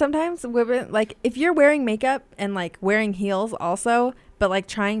when sometimes women, like if you're wearing makeup and like wearing heels also, but like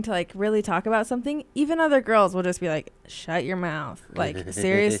trying to like really talk about something, even other girls will just be like, shut your mouth. Like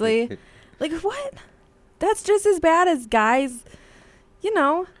seriously? Like what? That's just as bad as guys, you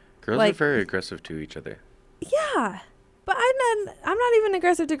know. Girls like, are very aggressive to each other. Yeah. But I'm not even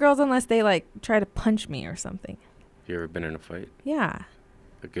aggressive to girls unless they like try to punch me or something. You ever been in a fight? Yeah.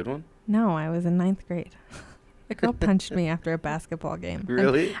 A good one? No, I was in 9th grade. A girl punched me after a basketball game.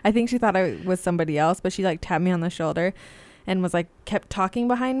 Really? And I think she thought I was somebody else, but she like tapped me on the shoulder and was like, kept talking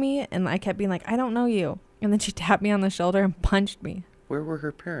behind me. And I kept being like, I don't know you. And then she tapped me on the shoulder and punched me. Where were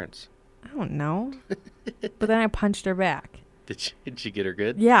her parents? I don't know. But then I punched her back. Did she get her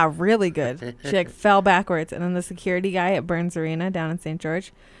good? Yeah, really good. She like fell backwards. And then the security guy at Burns Arena down in St.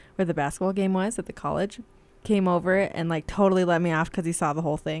 George, where the basketball game was at the college, came over and like totally let me off because he saw the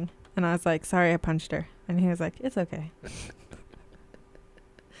whole thing. And I was like, sorry, I punched her. And he was like, it's okay.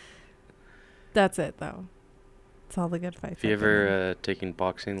 That's it, though. It's all the good fights. Have you ever taken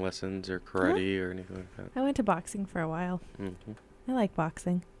boxing lessons or karate or anything like that? I went to boxing for a while. Mm-hmm. I like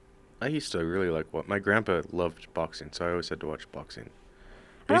boxing. I used to really like my grandpa loved boxing, so I always had to watch boxing.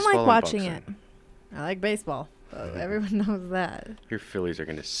 I don't like watching it. I like baseball. Everyone knows that. Your Phillies are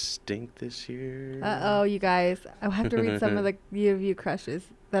going to stink this year. Uh-oh, you guys. I'll have to read some of the U of U crushes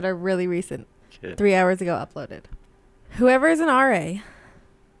that are really recent. Kid. 3 hours ago uploaded. Whoever is an RA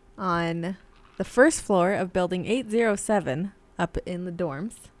on the first floor of building 807 up in the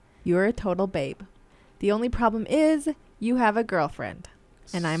dorms, you're a total babe. The only problem is you have a girlfriend.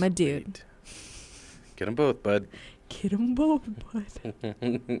 And I'm a dude. Get them both, bud. Get them both, bud.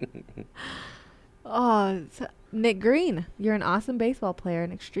 Oh, Nick Green, you're an awesome baseball player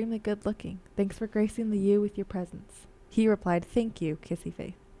and extremely good looking. Thanks for gracing the U with your presence. He replied, thank you, kissy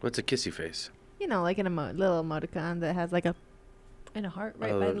face. What's a kissy face? You know, like an little emoticon that has like a heart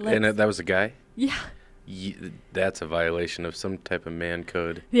right by the lips. And that was a guy? Yeah. That's a violation of some type of man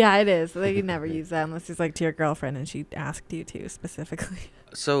code. Yeah, it is. Like, you never use that unless it's like to your girlfriend and she asked you to specifically.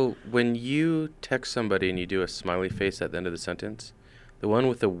 So when you text somebody and you do a smiley face at the end of the sentence, the one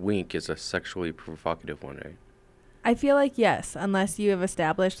with the wink is a sexually provocative one, right? I feel like yes, unless you have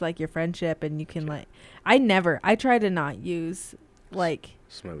established like your friendship and you can like. I try to not use like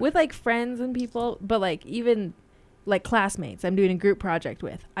smiley with like friends and people, but like even like classmates I'm doing a group project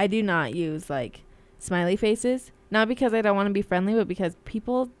with. I do not use like smiley faces, not because I don't want to be friendly, but because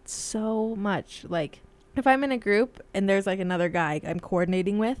people so much like if I'm in a group and there's like another guy I'm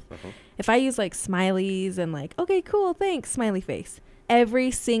coordinating with, if I use like smileys and like, okay, cool, thanks, smiley face.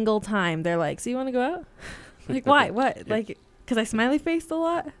 Every single time they're like, so you want to go out? Like, why? What? Like, because I smiley faced a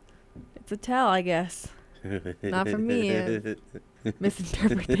lot? It's a tell, I guess. Not for me.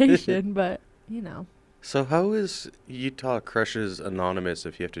 Misinterpretation, but, you know. So how is Utah Crushes anonymous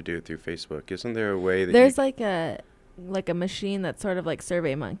if you have to do it through Facebook? Isn't there a way that there's like a machine that's sort of like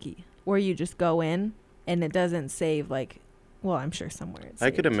SurveyMonkey, where you just go in and it doesn't save like, well, I'm sure somewhere it's I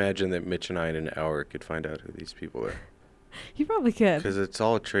could imagine that Mitch and I in an hour could find out who these people are. You probably could. Because it's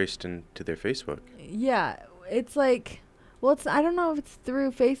all traced into their Facebook. Yeah, it's like, well, I don't know if it's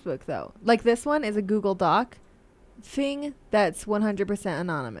through Facebook, though. Like, this one is a Google Doc thing that's 100%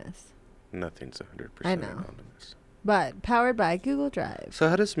 anonymous. Nothing's 100% anonymous. But powered by Google Drive. So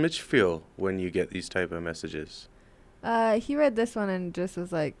how does Mitch feel when you get these type of messages? He read this one and just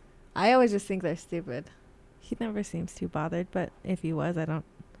was like, I always just think they're stupid. He never seems too bothered, but if he was, I don't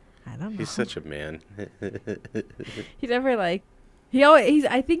know. He's such a man. He never like,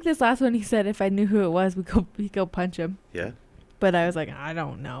 I think this last one he said if I knew who it was, we'd go punch him. Yeah. But I was like, I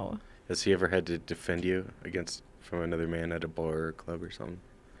don't know. Has he ever had to defend you from another man at a bar or club or something?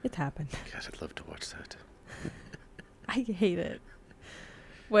 It's happened. God, I'd love to watch that. I hate it.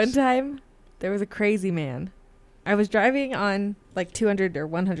 One time, there was a crazy man. I was driving on like 200 or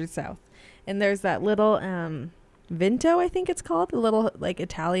 100 South, and there's that little Vinto, I think it's called, a little like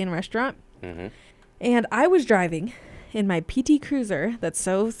Italian restaurant. Mm-hmm. And I was driving in my PT Cruiser that's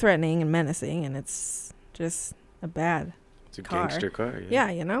so threatening and menacing, and it's just a bad It's a gangster car.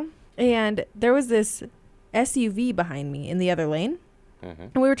 Yeah, you know? And there was this SUV behind me in the other lane. Mm-hmm.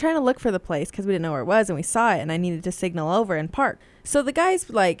 And we were trying to look for the place because we didn't know where it was, and we saw it, and I needed to signal over and park. So the guy's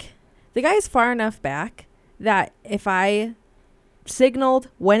far enough back that if I signaled,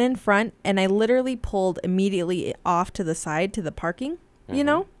 went in front, and I literally pulled immediately off to the side to the parking, you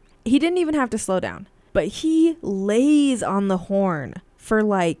know, he didn't even have to slow down. But he lays on the horn for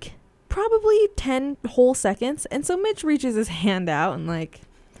like probably 10 whole seconds. And so Mitch reaches his hand out and like,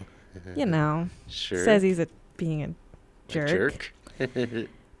 you know, says he's being a jerk.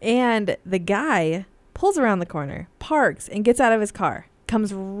 And the guy pulls around the corner, parks, and gets out of his car,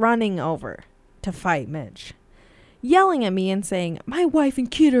 comes running over to fight Mitch, yelling at me and saying, my wife and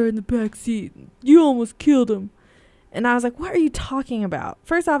kid are in the back seat. You almost killed him. And I was like, what are you talking about?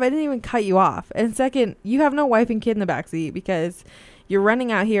 First off, I didn't even cut you off. And second, you have no wife and kid in the back seat because you're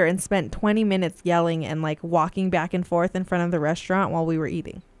running out here and spent 20 minutes yelling and like walking back and forth in front of the restaurant while we were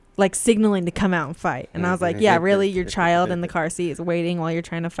eating, like signaling to come out and fight. And I was like, yeah, really? Your child in the car seat is waiting while you're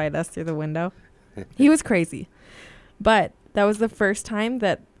trying to fight us through the window? He was crazy. But that was the first time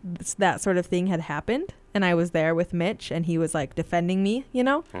that that sort of thing had happened. And I was there with Mitch and he was like defending me, you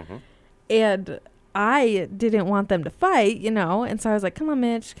know? And I didn't want them to fight, you know? And so I was like, come on,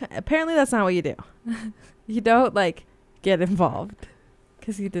 Mitch. Apparently that's not what you do. You don't like get involved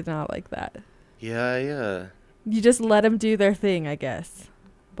because he did not like that. Yeah. You just let them do their thing, I guess.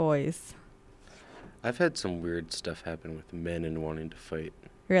 Boys. I've had some weird stuff happen with men and wanting to fight.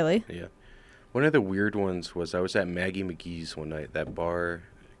 Really? Yeah. One of the weird ones was I was at Maggie McGee's one night, that bar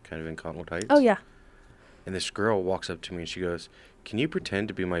kind of in Cottonwood Heights. Oh, yeah. And this girl walks up to me and she goes, can you pretend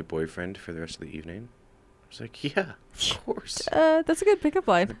to be my boyfriend for the rest of the evening? I was like, yeah, of course. That's a good pickup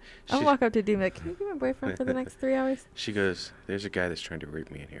line. I'll walk up to Dean like, can you be my boyfriend for the next 3 hours? She goes, there's a guy that's trying to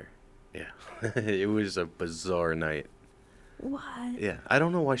rape me in here. Yeah. It was a bizarre night. What? Yeah. I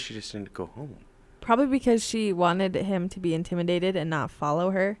don't know why she just didn't go home. Probably because she wanted him to be intimidated and not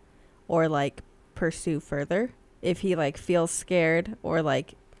follow her or like pursue further. If he like feels scared or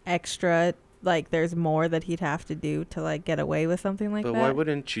like extra, like there's more that he'd have to do to like get away with something like that. But why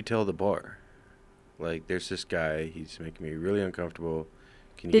wouldn't she tell the bar? Like, there's this guy, he's making me really uncomfortable.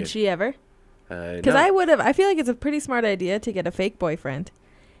 Did she ever? Because I feel like it's a pretty smart idea to get a fake boyfriend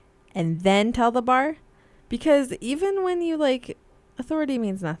and then tell the bar. Because even when you, like, authority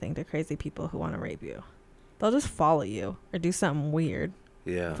means nothing to crazy people who want to rape you. They'll just follow you or do something weird.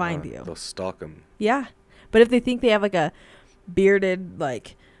 Yeah. Find you. They'll stalk them. Yeah. But if they think they have, like, a bearded,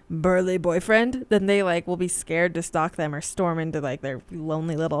 like, burly boyfriend, then they, like, will be scared to stalk them or storm into, like, their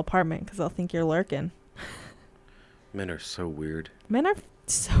lonely little apartment because they'll think you're lurking. Men are so weird. Men are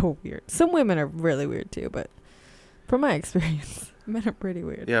so weird. Some women are really weird, too, but from my experience, men are pretty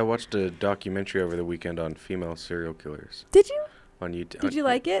weird. Yeah, I watched a documentary over the weekend on female serial killers. Did you? On YouTube. Did you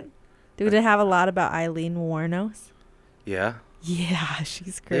like it? Did it have a lot about Eileen Wuornos? Yeah. Yeah,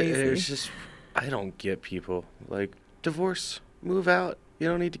 she's crazy. It's just, I don't get people. Like, divorce, move out. You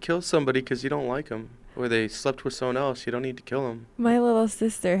don't need to kill somebody because you don't like them. Or they slept with someone else. You don't need to kill them. My little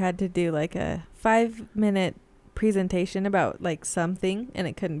sister had to do, like, a 5-minute presentation about, like, something, and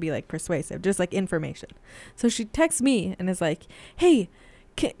it couldn't be, like, persuasive, just, like, information. So she texts me and is like, hey,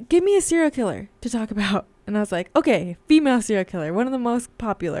 give me a serial killer to talk about. And I was like, okay, female serial killer, one of the most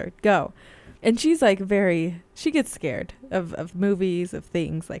popular, go. And she's, like, she gets scared of movies, of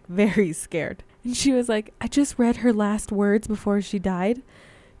things, like, very scared. And she was like, I just read her last words before she died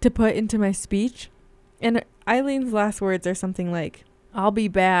to put into my speech. And Eileen's last words are something like, I'll be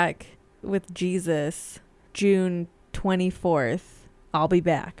back with Jesus June 24th. I'll be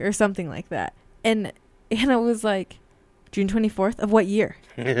back, or something like that. And Anna was like, June 24th of what year?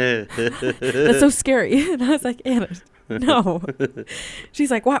 That's so scary. And I was like, Anna, no.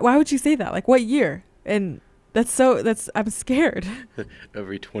 She's like, why would you say that? Like, what year? And I'm scared.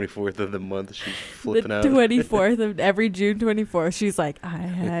 Every 24th of the month, she's flipping out. The 24th of every June 24th, she's like,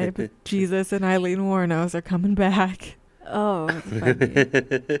 Jesus and Eileen Wuornos are coming back. Oh,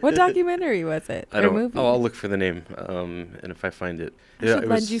 funny. What documentary was it? Movie? Oh, I'll look for the name. And if I find it. I should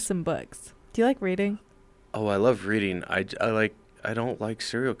lend you some books. Do you like reading? Oh, I love reading. I don't like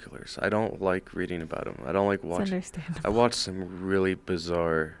serial killers. I don't like reading about them. I don't like watching. It's understandable. I watched some really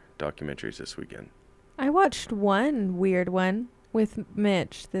bizarre documentaries this weekend. I watched one weird one with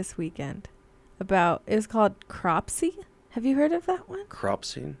Mitch this weekend it was called Cropsey. Have you heard of that one?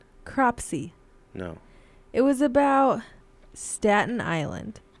 Cropsey? Cropsey. No. It was about Staten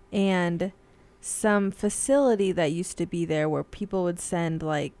Island and some facility that used to be there where people would send,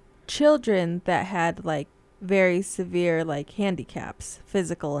 like, children that had, like, very severe, like, handicaps,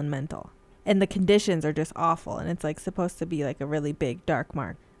 physical and mental. And the conditions are just awful. And it's, like, supposed to be, like, a really big dark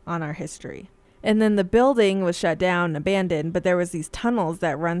mark on our history. And then the building was shut down, abandoned, but there was these tunnels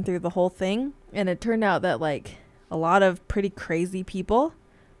that run through the whole thing. And it turned out that, like, a lot of pretty crazy people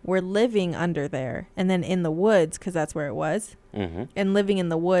were living under there and then in the woods, because that's where it was. Mm-hmm. And living in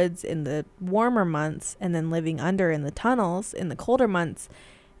the woods in the warmer months and then living under in the tunnels in the colder months.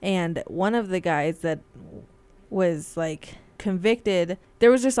 And one of the guys that was, like, convicted,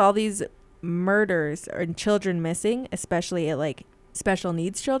 there was just all these murders and children missing, especially at, like, special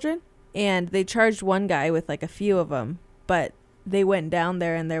needs children. And they charged one guy with, like, a few of them, but they went down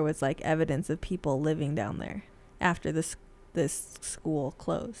there and there was, like, evidence of people living down there after this school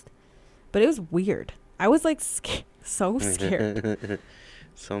closed. But it was weird. I was, like, so scared.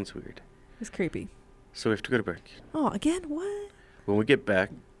 Sounds weird. It was creepy. So we have to go to break. Oh, again? What? When we get back,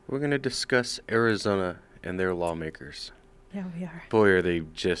 we're going to discuss Arizona and their lawmakers. Yeah, we are. Boy, are they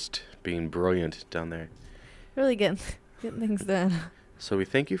just being brilliant down there. Really getting things done. So we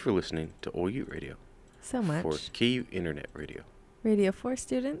thank you for listening to All Ute Radio. So much. For KU Internet Radio. Radio for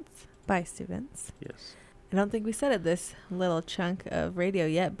students, by students. Yes. I don't think we said it this little chunk of radio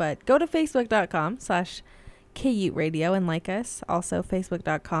yet, but go to facebook.com/KUte Radio and like us. Also,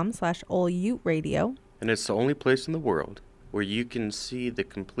 facebook.com/AllUte Radio. And it's the only place in the world where you can see the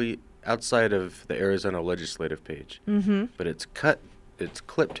complete outside of the Arizona legislative page. Mm-hmm. But it's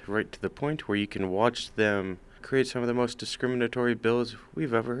clipped right to the point where you can watch them create some of the most discriminatory bills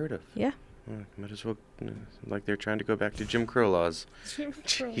we've ever heard of. Yeah. Might as well, like they're trying to go back to Jim Crow laws.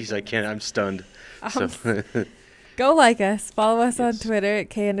 Jeez, I'm stunned. Go like us. Follow us on Twitter at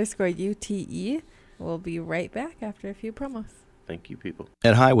K_UTE. We'll be right back after a few promos. Thank you, people.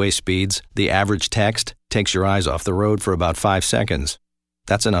 At highway speeds, the average text takes your eyes off the road for about 5 seconds.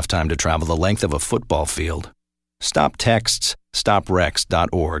 That's enough time to travel the length of a football field. Stop texts.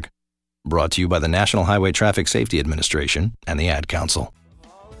 StopWrecks.org. Brought to you by the National Highway Traffic Safety Administration and the Ad Council.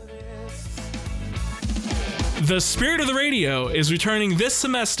 The Spirit of the Radio is returning this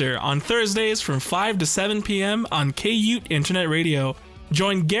semester on Thursdays from 5 to 7 p.m. on KUte Internet Radio.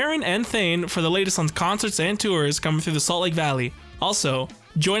 Join Garen and Thane for the latest on concerts and tours coming through the Salt Lake Valley. Also,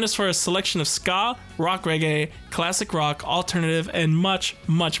 join us for a selection of ska, rock reggae, classic rock, alternative, and much,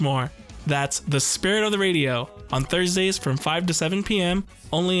 much more. That's The Spirit of the Radio on Thursdays from 5 to 7 p.m.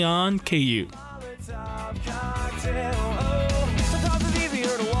 only on KU.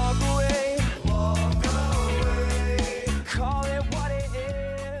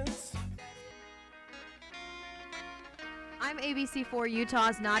 I'm ABC4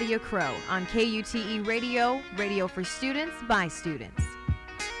 Utah's Nadia Crow on KUTE Radio, radio for students by students.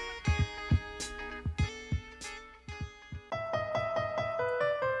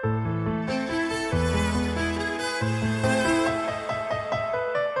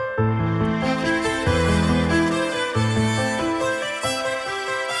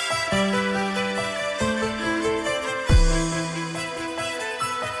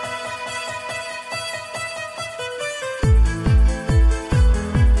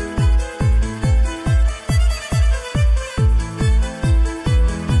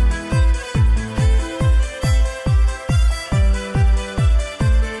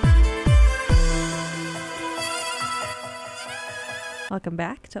 Welcome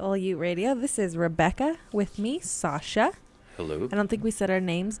back to All Ute Radio. This is Rebecca with me, Sasha. Hello. I don't think we said our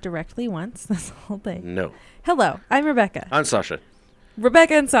names directly once this whole thing. No. Hello, I'm Rebecca. I'm Sasha.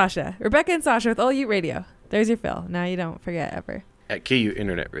 Rebecca and Sasha. Rebecca and Sasha with All Ute Radio. There's your fill. Now you don't forget ever. At KU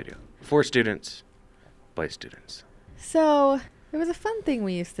Internet Radio. For students, by students. So, there was a fun thing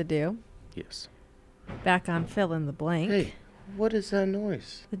we used to do. Yes. Back on Fill in the Blank. Hey, what is that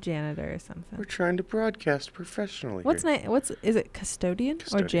noise? The janitor or something. We're trying to broadcast professionally. Is it custodian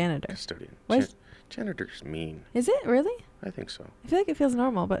or janitor? Custodian. Janitor's mean. Is it really? I think so. I feel like it feels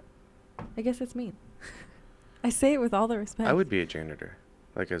normal, but I guess it's mean. I say it with all the respect. I would be a janitor,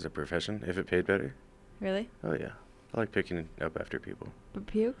 like as a profession, if it paid better. Really? Oh yeah, I like picking up after people. But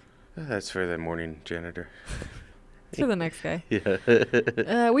puke? That's for the morning janitor. It's for the next guy.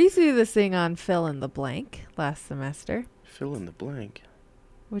 Yeah. We used to do this thing on Fill in the Blank last semester. Fill in the blank.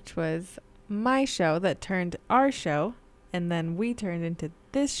 Which was my show that turned our show, and then we turned into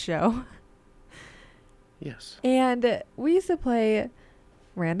this show. Yes. And we used to play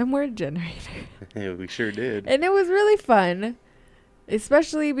Random Word Generator. Yeah, we sure did. And it was really fun,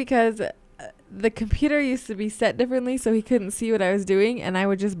 especially because the computer used to be set differently, so he couldn't see what I was doing, and I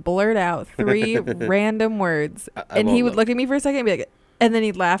would just blurt out 3 random words. And he would look at me for a second and be like, and then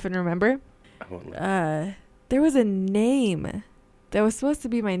he'd laugh and remember. There was a name that was supposed to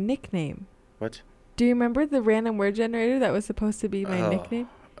be my nickname. What? Do you remember the Random Word Generator that was supposed to be my nickname?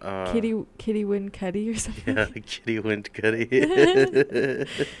 Kitty Wind Cuddy or something. Yeah, Kitty Wind Cuddy.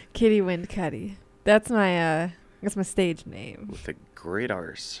 Kitty Wind Cuddy. That's my stage name. With a great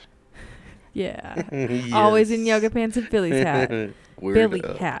arse. Yeah. Yes. Always in yoga pants and Philly's hat. Philly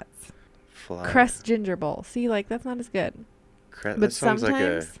hats. Fly. Crest Ginger Bowl. See, like, that's not as good. That sounds like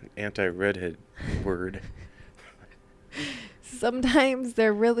a anti-redhead word. Sometimes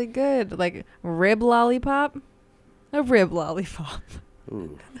they're really good. Like rib lollipop. A rib lollipop.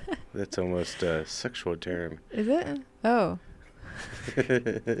 Ooh, that's almost a sexual term. Is it? Oh.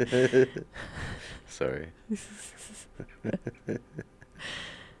 Sorry.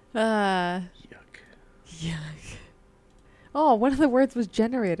 Yuck. Oh, one of the words was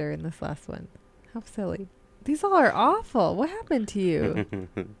generator in this last one. How silly. These all are awful. What happened to you?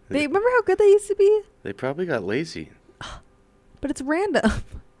 Remember how good they used to be? They probably got lazy. But it's random.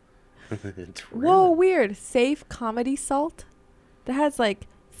 It's random. Whoa, weird. Safe comedy salt. That has like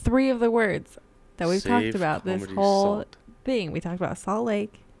 3 of the words that we've talked about this whole thing. We talked about Salt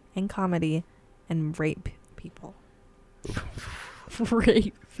Lake and comedy and rape people.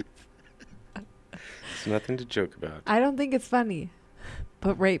 Rape. It's nothing to joke about. I don't think it's funny,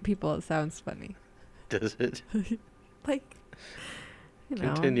 but rape people, it sounds funny. Does it? Like, you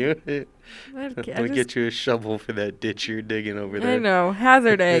know. Continue. I'm going to get you a shovel for that ditch you're digging over there. I know.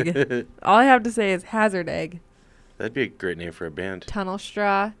 Hazard egg. All I have to say is hazard egg. That'd be a great name for a band. Tunnel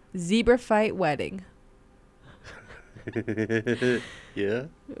straw. Zebra fight wedding. Yeah?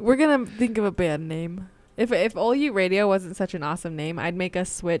 We're going to think of a band name. If All Ute Radio wasn't such an awesome name, I'd make us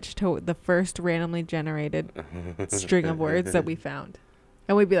switch to the first randomly generated string of words that we found.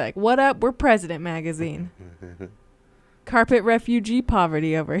 And we'd be like, what up? We're President Magazine. Carpet refugee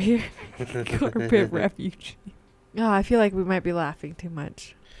poverty over here. Carpet refugee. Oh, I feel like we might be laughing too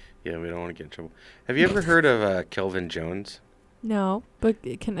much. Yeah, we don't want to get in trouble. Have you ever heard of Kelvin Jones? No, but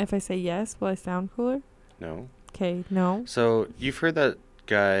if I say yes, will I sound cooler? No. Okay, no. So you've heard that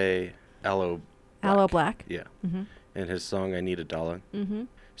guy, Aloe Black? Yeah. Mm-hmm. And his song, I Need a Dollar. Mm-hmm.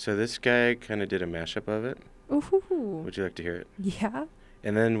 So this guy kind of did a mashup of it. Ooh. Would you like to hear it? Yeah.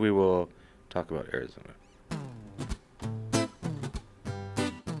 And then we will talk about Arizona.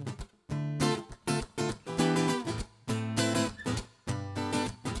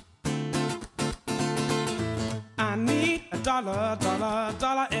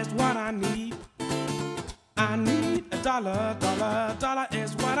 is what I need. I need a dollar, dollar, dollar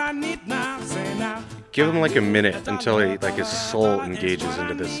is what I need now. Say now. Give him like a minute until his soul engages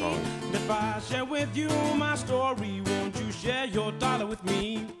into this song. If I share with you my story, won't you share your dollar with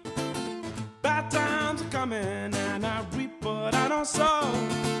me? Bad times are coming and I reap but I don't sow.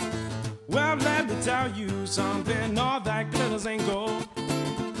 Well, let me tell you something, all that glitters ain't gold.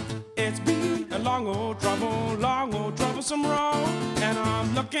 It's been a long old troublesome road, and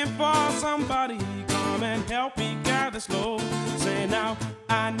I'm looking for somebody come and help me carry this load. Say now,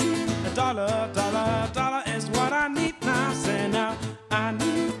 I need a dollar, dollar, dollar is what I need now. Say now, I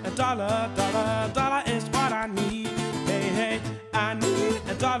need a dollar, dollar, dollar is what I need. Hey, hey, I need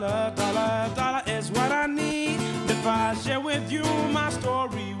a dollar, dollar, dollar is what I need. If I share with you my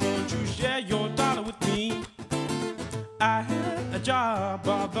story, won't you share your dollar with me? I had a job,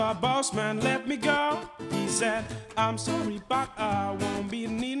 but the boss man let me go. He said, I'm sorry, but I won't be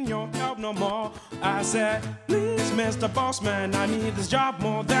needing your help no more. I said, please, Mr. Bossman, I need this job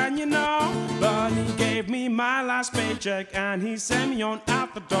more than you know. But he gave me my last paycheck and he sent me on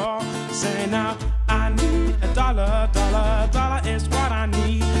out the door. Say now, I need a dollar, dollar, dollar is what I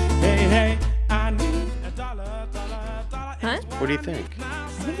need. Hey, hey, I need a dollar, dollar, dollar. Huh? What do you think? I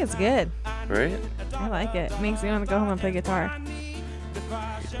think it's good. Right? I like it. Makes me want to go home and play guitar.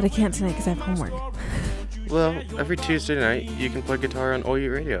 But I can't tonight because I have homework. Well, every Tuesday night you can play guitar on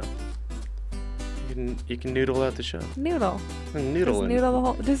OU Radio. You can noodle out the show. Noodle.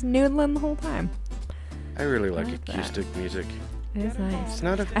 Noodle. Just noodling the whole time. I really like acoustic music. It is nice. It's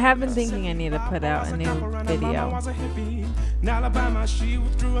not I have been thinking I need to put out a new video.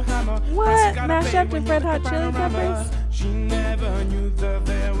 What? Mashed up with Red Hot Chili Peppers? She never knew that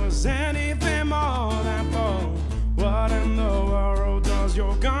there was anything more than gold. What in the world does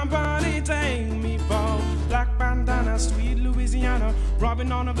your company take me for? Black bandana, sweet Louisiana,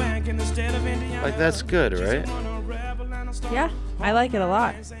 robbing on a bank in the state of Indiana. Like, that's good, right? Yeah, I like it a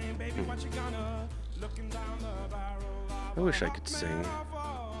lot. I wish I could sing.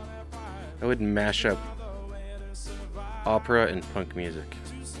 I would mash up opera and punk music.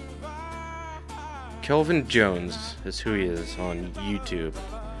 Kelvin Jones is who he is on YouTube.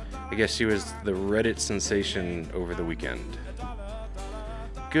 I guess he was the Reddit sensation over the weekend.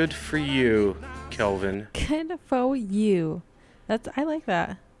 Good for you, Kelvin. Good for you. I like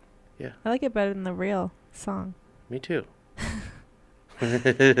that. Yeah. I like it better than the real song. Me too.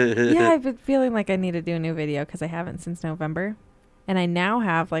 Yeah, I've been feeling like I need to do a new video because I haven't since November. And I now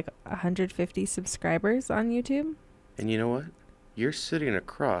have like 150 subscribers on YouTube. And you know what? You're sitting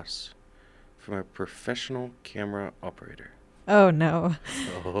across from a professional camera operator. Oh, no.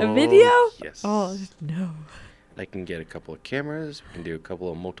 A video? Yes. Oh, no. I can get a couple of cameras. We can do a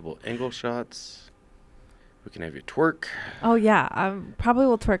couple of multiple angle shots. We can have you twerk. Oh, yeah. Probably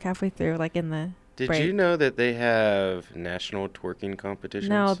will twerk halfway through, like in the Did break. you know that they have national twerking competitions?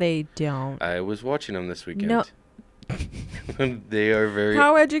 No, they don't. I was watching them this weekend. No. They are very...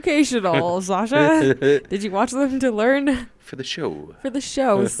 How educational, Sasha. Did you watch them to learn? For the show. For the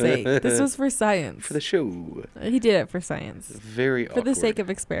show's sake. This was for science. For the show. He did it for science. Very For awkward. the sake of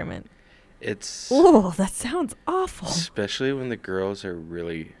experiment. It's... Oh, that sounds awful. Especially when the girls are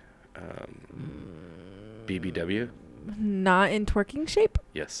really BBW. Not in twerking shape?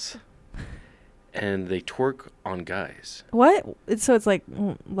 Yes. And they twerk on guys. What? So it's like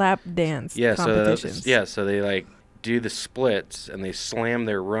lap dance competitions. So they like do the splits and they slam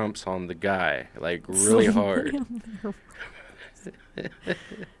their rumps on the guy like really hard.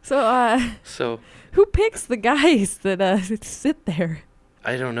 So who picks the guys that sit there?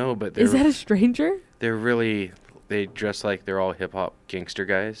 I don't know, but is that a stranger? They dress like they're all hip hop gangster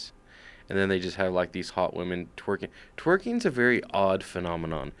guys. And then they just have like these hot women twerking. Twerking's a very odd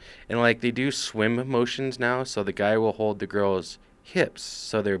phenomenon. And like they do swim motions now, so the guy will hold the girl's hips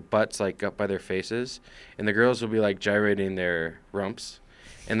so their butts like up by their faces, and the girls will be like gyrating their rumps.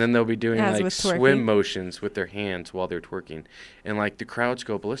 And then they'll be doing like swim motions with their hands while they're twerking. And like the crowds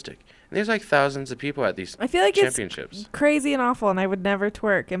go ballistic. And there's like thousands of people at these championships. It's crazy and awful, and I would never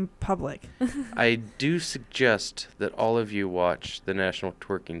twerk in public. I do suggest that all of you watch the National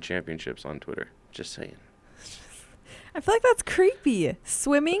Twerking Championships on Twitter. Just saying. I feel like that's creepy.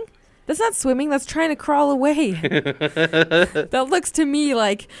 Swimming? That's not swimming. That's trying to crawl away. That looks to me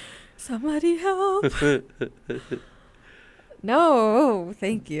like, somebody help. No,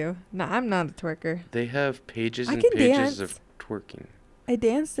 thank you. No, I'm not a twerker. They have pages and pages of twerking. I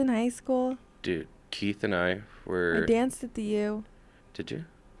danced in high school. Dude, Keith and I were... I danced at the U. Did you?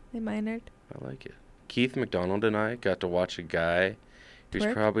 I minored. I like it. Keith McDonald and I got to watch a guy He's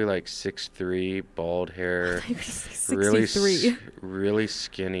Twerk? probably like 6'3", bald hair, You were just really 63. really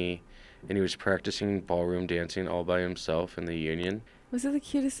skinny, and he was practicing ballroom dancing all by himself in the Union. Was it the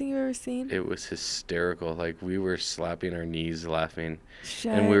cutest thing you've ever seen? It was hysterical. Like, we were slapping our knees laughing.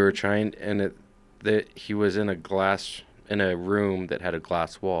 Shut And we up. were trying, and he was in a room that had a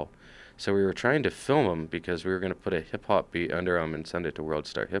glass wall. So we were trying to film him because we were going to put a hip-hop beat under him and send it to World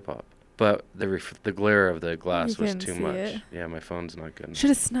Star Hip Hop. But the glare of the glass You was couldn't too see much. it. Yeah, my phone's not good enough. Should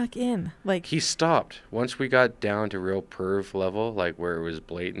have snuck in. Like, He stopped. Once we got down to real perv level, like where it was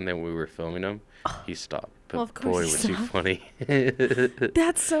blatant that we were filming him, he stopped. But Well, of course boy, he was he stopped. funny.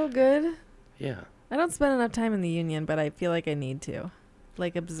 that's so good. Yeah. I don't spend enough time in the Union, but I feel like I need to.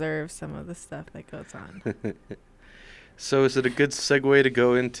 Like, observe some of the stuff that goes on. So is it a good segue to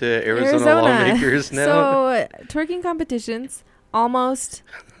go into Arizona lawmakers now? So, twerking competitions, almost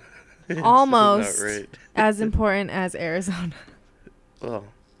Not right. as important as Arizona. Well,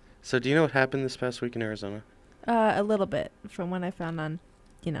 so do you know what happened this past week in Arizona? A little bit from what I found on,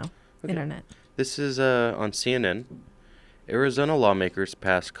 Okay. internet. This is on CNN. Arizona lawmakers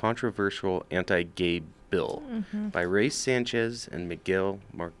passed controversial anti-gay bill Mhm. by Ray Sanchez and Miguel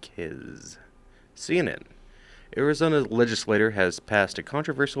Marquez. CNN. Arizona legislator has passed a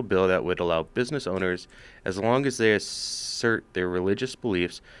controversial bill that would allow business owners, as long as they assert their religious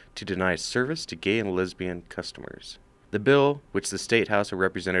beliefs, to deny service to gay and lesbian customers. The bill, which the State House of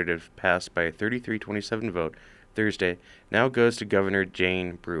Representatives passed by a 33-27 vote Thursday, now goes to Governor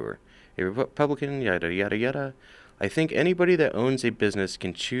Jane Brewer, a Republican, yada yada yada. I think anybody that owns a business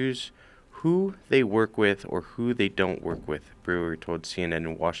can choose who they work with or who they don't work with, Brewer told CNN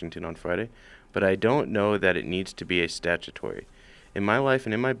in Washington on Friday, but I don't know that it needs to be a statutory. In my life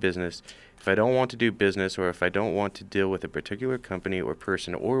and in my business, if I don't want to do business or if I don't want to deal with a particular company or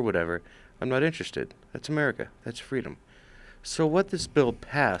person or whatever, I'm not interested. That's America. That's freedom. So what this bill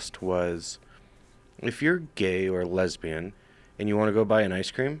passed was, if you're gay or lesbian and you want to go buy an ice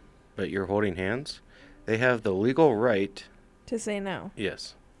cream, but you're holding hands, they have the legal right. To say no.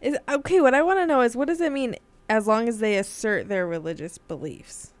 Yes. Okay, what I want to know is, what does it mean as long as they assert their religious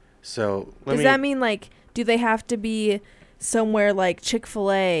beliefs? So Does that mean, like, do they have to be somewhere like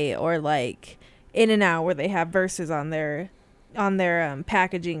Chick-fil-A or like In-N-Out where they have verses on their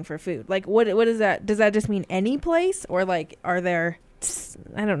packaging for food? Like, what is that? Does that just mean any place, or like, are there,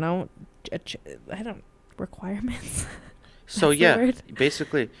 I don't know, requirements? So That's the yeah, word?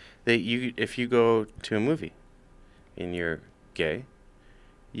 basically, if you go to a movie and you're gay,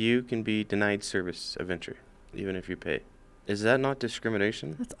 you can be denied service of entry, even if you pay. Is that not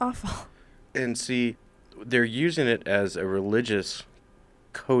discrimination? That's awful. And see, they're using it as a religious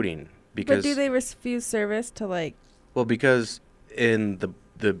coding because. But do they refuse service to, like? Well, because in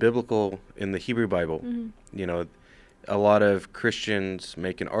the biblical, in the Hebrew Bible, Mhm. A lot of Christians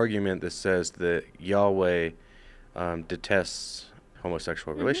make an argument that says that Yahweh detests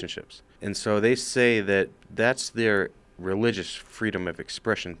homosexual relationships. And so they say that that's their religious freedom of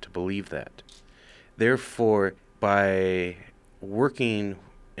expression to believe that. Therefore, by working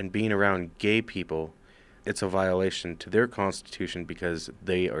and being around gay people, it's a violation to their constitution because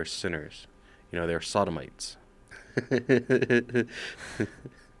they are sinners. They're sodomites.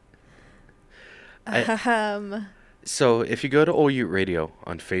 So if you go to Old Ute Radio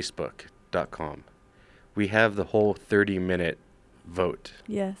on Facebook.com, we have the whole 30-minute vote.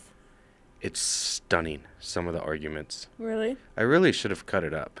 Yes. It's stunning, some of the arguments. Really? I really should have cut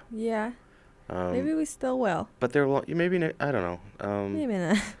it up. Yeah. Maybe we still will. But they're I don't know. Maybe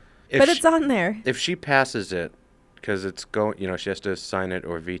not. But it's on there. If she passes it, because it's going, she has to sign it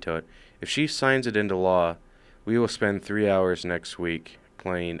or veto it. If she signs it into law, we will spend 3 hours next week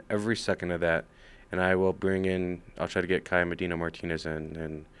playing every second of that, and I'll try to get Kaya Medina Martinez in,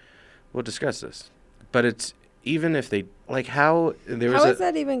 and we'll discuss this. But it's, even if they, like, how is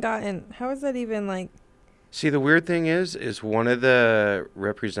that even, like... See, the weird thing is one of the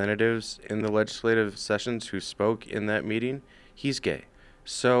representatives in the legislative sessions who spoke in that meeting, he's gay.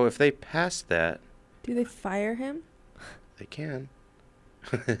 So if they pass that... Do they fire him? They can.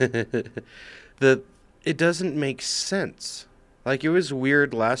 It doesn't make sense. Like, it was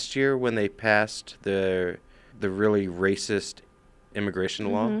weird last year when they passed the really racist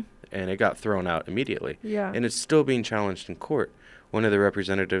immigration law, and it got thrown out immediately. Yeah. And it's still being challenged in court. One of the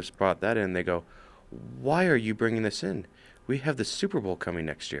representatives brought that in. They go, why are you bringing this in? We have the Super Bowl coming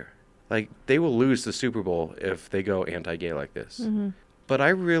next year. Like, they will lose the Super Bowl if they go anti-gay like this. Mm-hmm. But I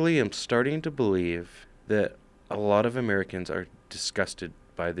really am starting to believe that a lot of Americans are disgusted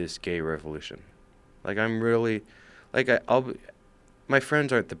by this gay revolution. Like, I'm really, like, my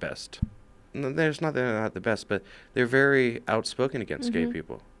friends aren't the best. they're not the best, but they're very outspoken against gay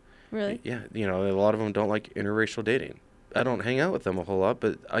people. Really? Yeah, you know, a lot of them don't like interracial dating. I don't hang out with them a whole lot,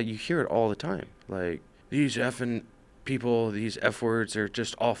 but you hear it all the time. Like, these effing people, these F words are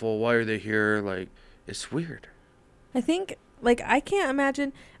just awful. Why are they here? Like, it's weird. I think, like, I can't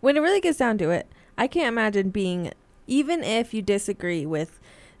imagine, when it really gets down to it, I can't imagine being, even if you disagree with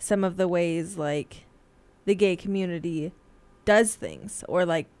some of the ways, like, the gay community does things or,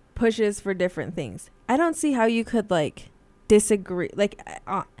 like, pushes for different things. I don't see how you could, like, disagree, like,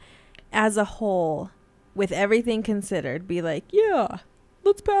 as a whole, with everything considered, be like, yeah,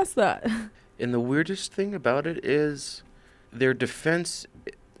 let's pass that. And the weirdest thing about it is their defense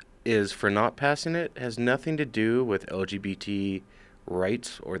is for not passing it has nothing to do with LGBT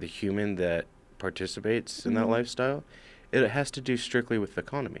rights or the human that participates in that lifestyle. It has to do strictly with the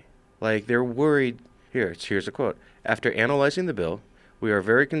economy. Like, they're worried. Here's a quote. After analyzing the bill, we are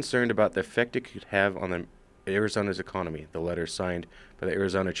very concerned about the effect it could have on Arizona's economy. The letter signed by the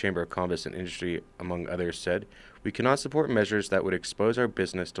Arizona Chamber of Commerce and Industry, among others, said, "We cannot support measures that would expose our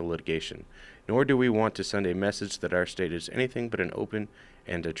business to litigation, nor do we want to send a message that our state is anything but an open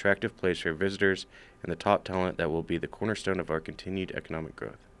and attractive place for visitors and the top talent that will be the cornerstone of our continued economic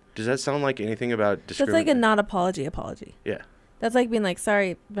growth." Does that sound like anything about discrimination? That's like a not apology. Yeah. That's like being like,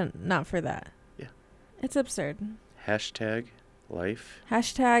 sorry, but not for that. Yeah. It's absurd. Hashtag life.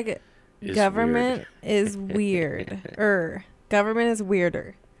 Hashtag is government weird. is weird. Government is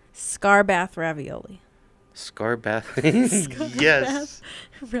weirder. Scar bath ravioli. Scar bath. Yes.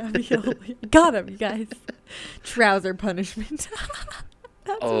 Bath ravioli. Got him, you guys. Trouser punishment.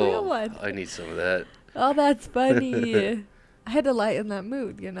 That's a real one. I need some of that. Oh, that's funny. I had to lighten that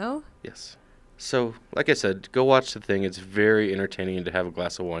mood, you know? Yes. So, like I said, go watch the thing. It's very entertaining to have a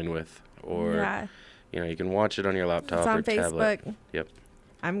glass of wine with. Or, you know, you can watch it on your laptop It's on or tablet. Facebook. Yep.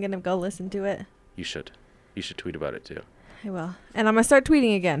 I'm going to go listen to it. You should. You should tweet about it, too. I will. And I'm going to start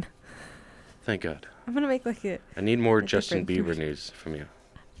tweeting again. Thank God. I'm going to make like I need more Justin Bieber news from you.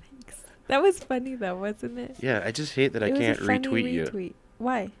 Thanks. That was funny, though, wasn't it? Yeah, I just hate that I can't retweet you.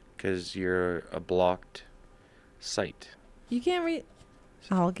 Why? Because you're a blocked site. You can't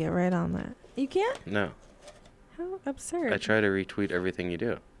I'll get right on that. You can't? No. How absurd. I try to retweet everything you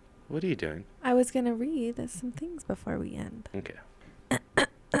do. What are you doing? I was going to read some things before we end. Okay.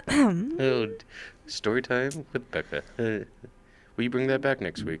 Story time with Becca. Will you bring that back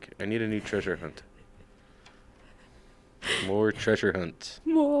next week? I need a new treasure hunt. More treasure hunts.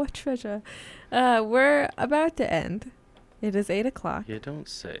 More treasure. We're about to end. It is 8 o'clock. You don't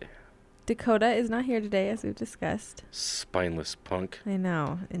say. Dakota is not here today, as we've discussed. Spineless punk. I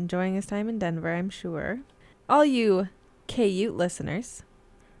know. Enjoying his time in Denver, I'm sure. All you KUTE listeners,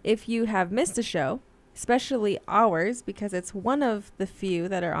 if you have missed a show, especially ours, because it's one of the few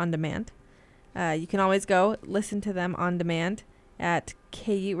that are on demand, you can always go listen to them on demand at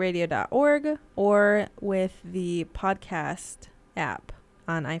KUTeradio.org or with the podcast app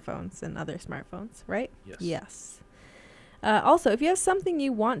on iPhones and other smartphones, right? Yes. Yes. Also, if you have something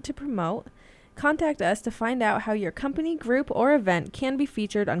you want to promote, contact us to find out how your company, group, or event can be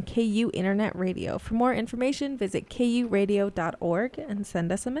featured on KU Internet Radio. For more information, visit KURadio.org and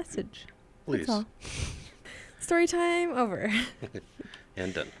send us a message. Please. That's all. Story time over.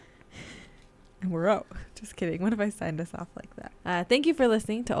 And done. And we're out. Just kidding. What if I signed us off like that? Thank you for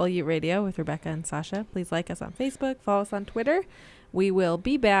listening to All You Radio with Rebecca and Sasha. Please like us on Facebook. Follow us on Twitter. We will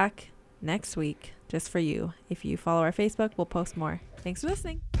be back next week just for you. If you follow our Facebook, we'll post more. Thanks for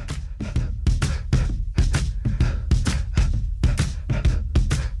listening.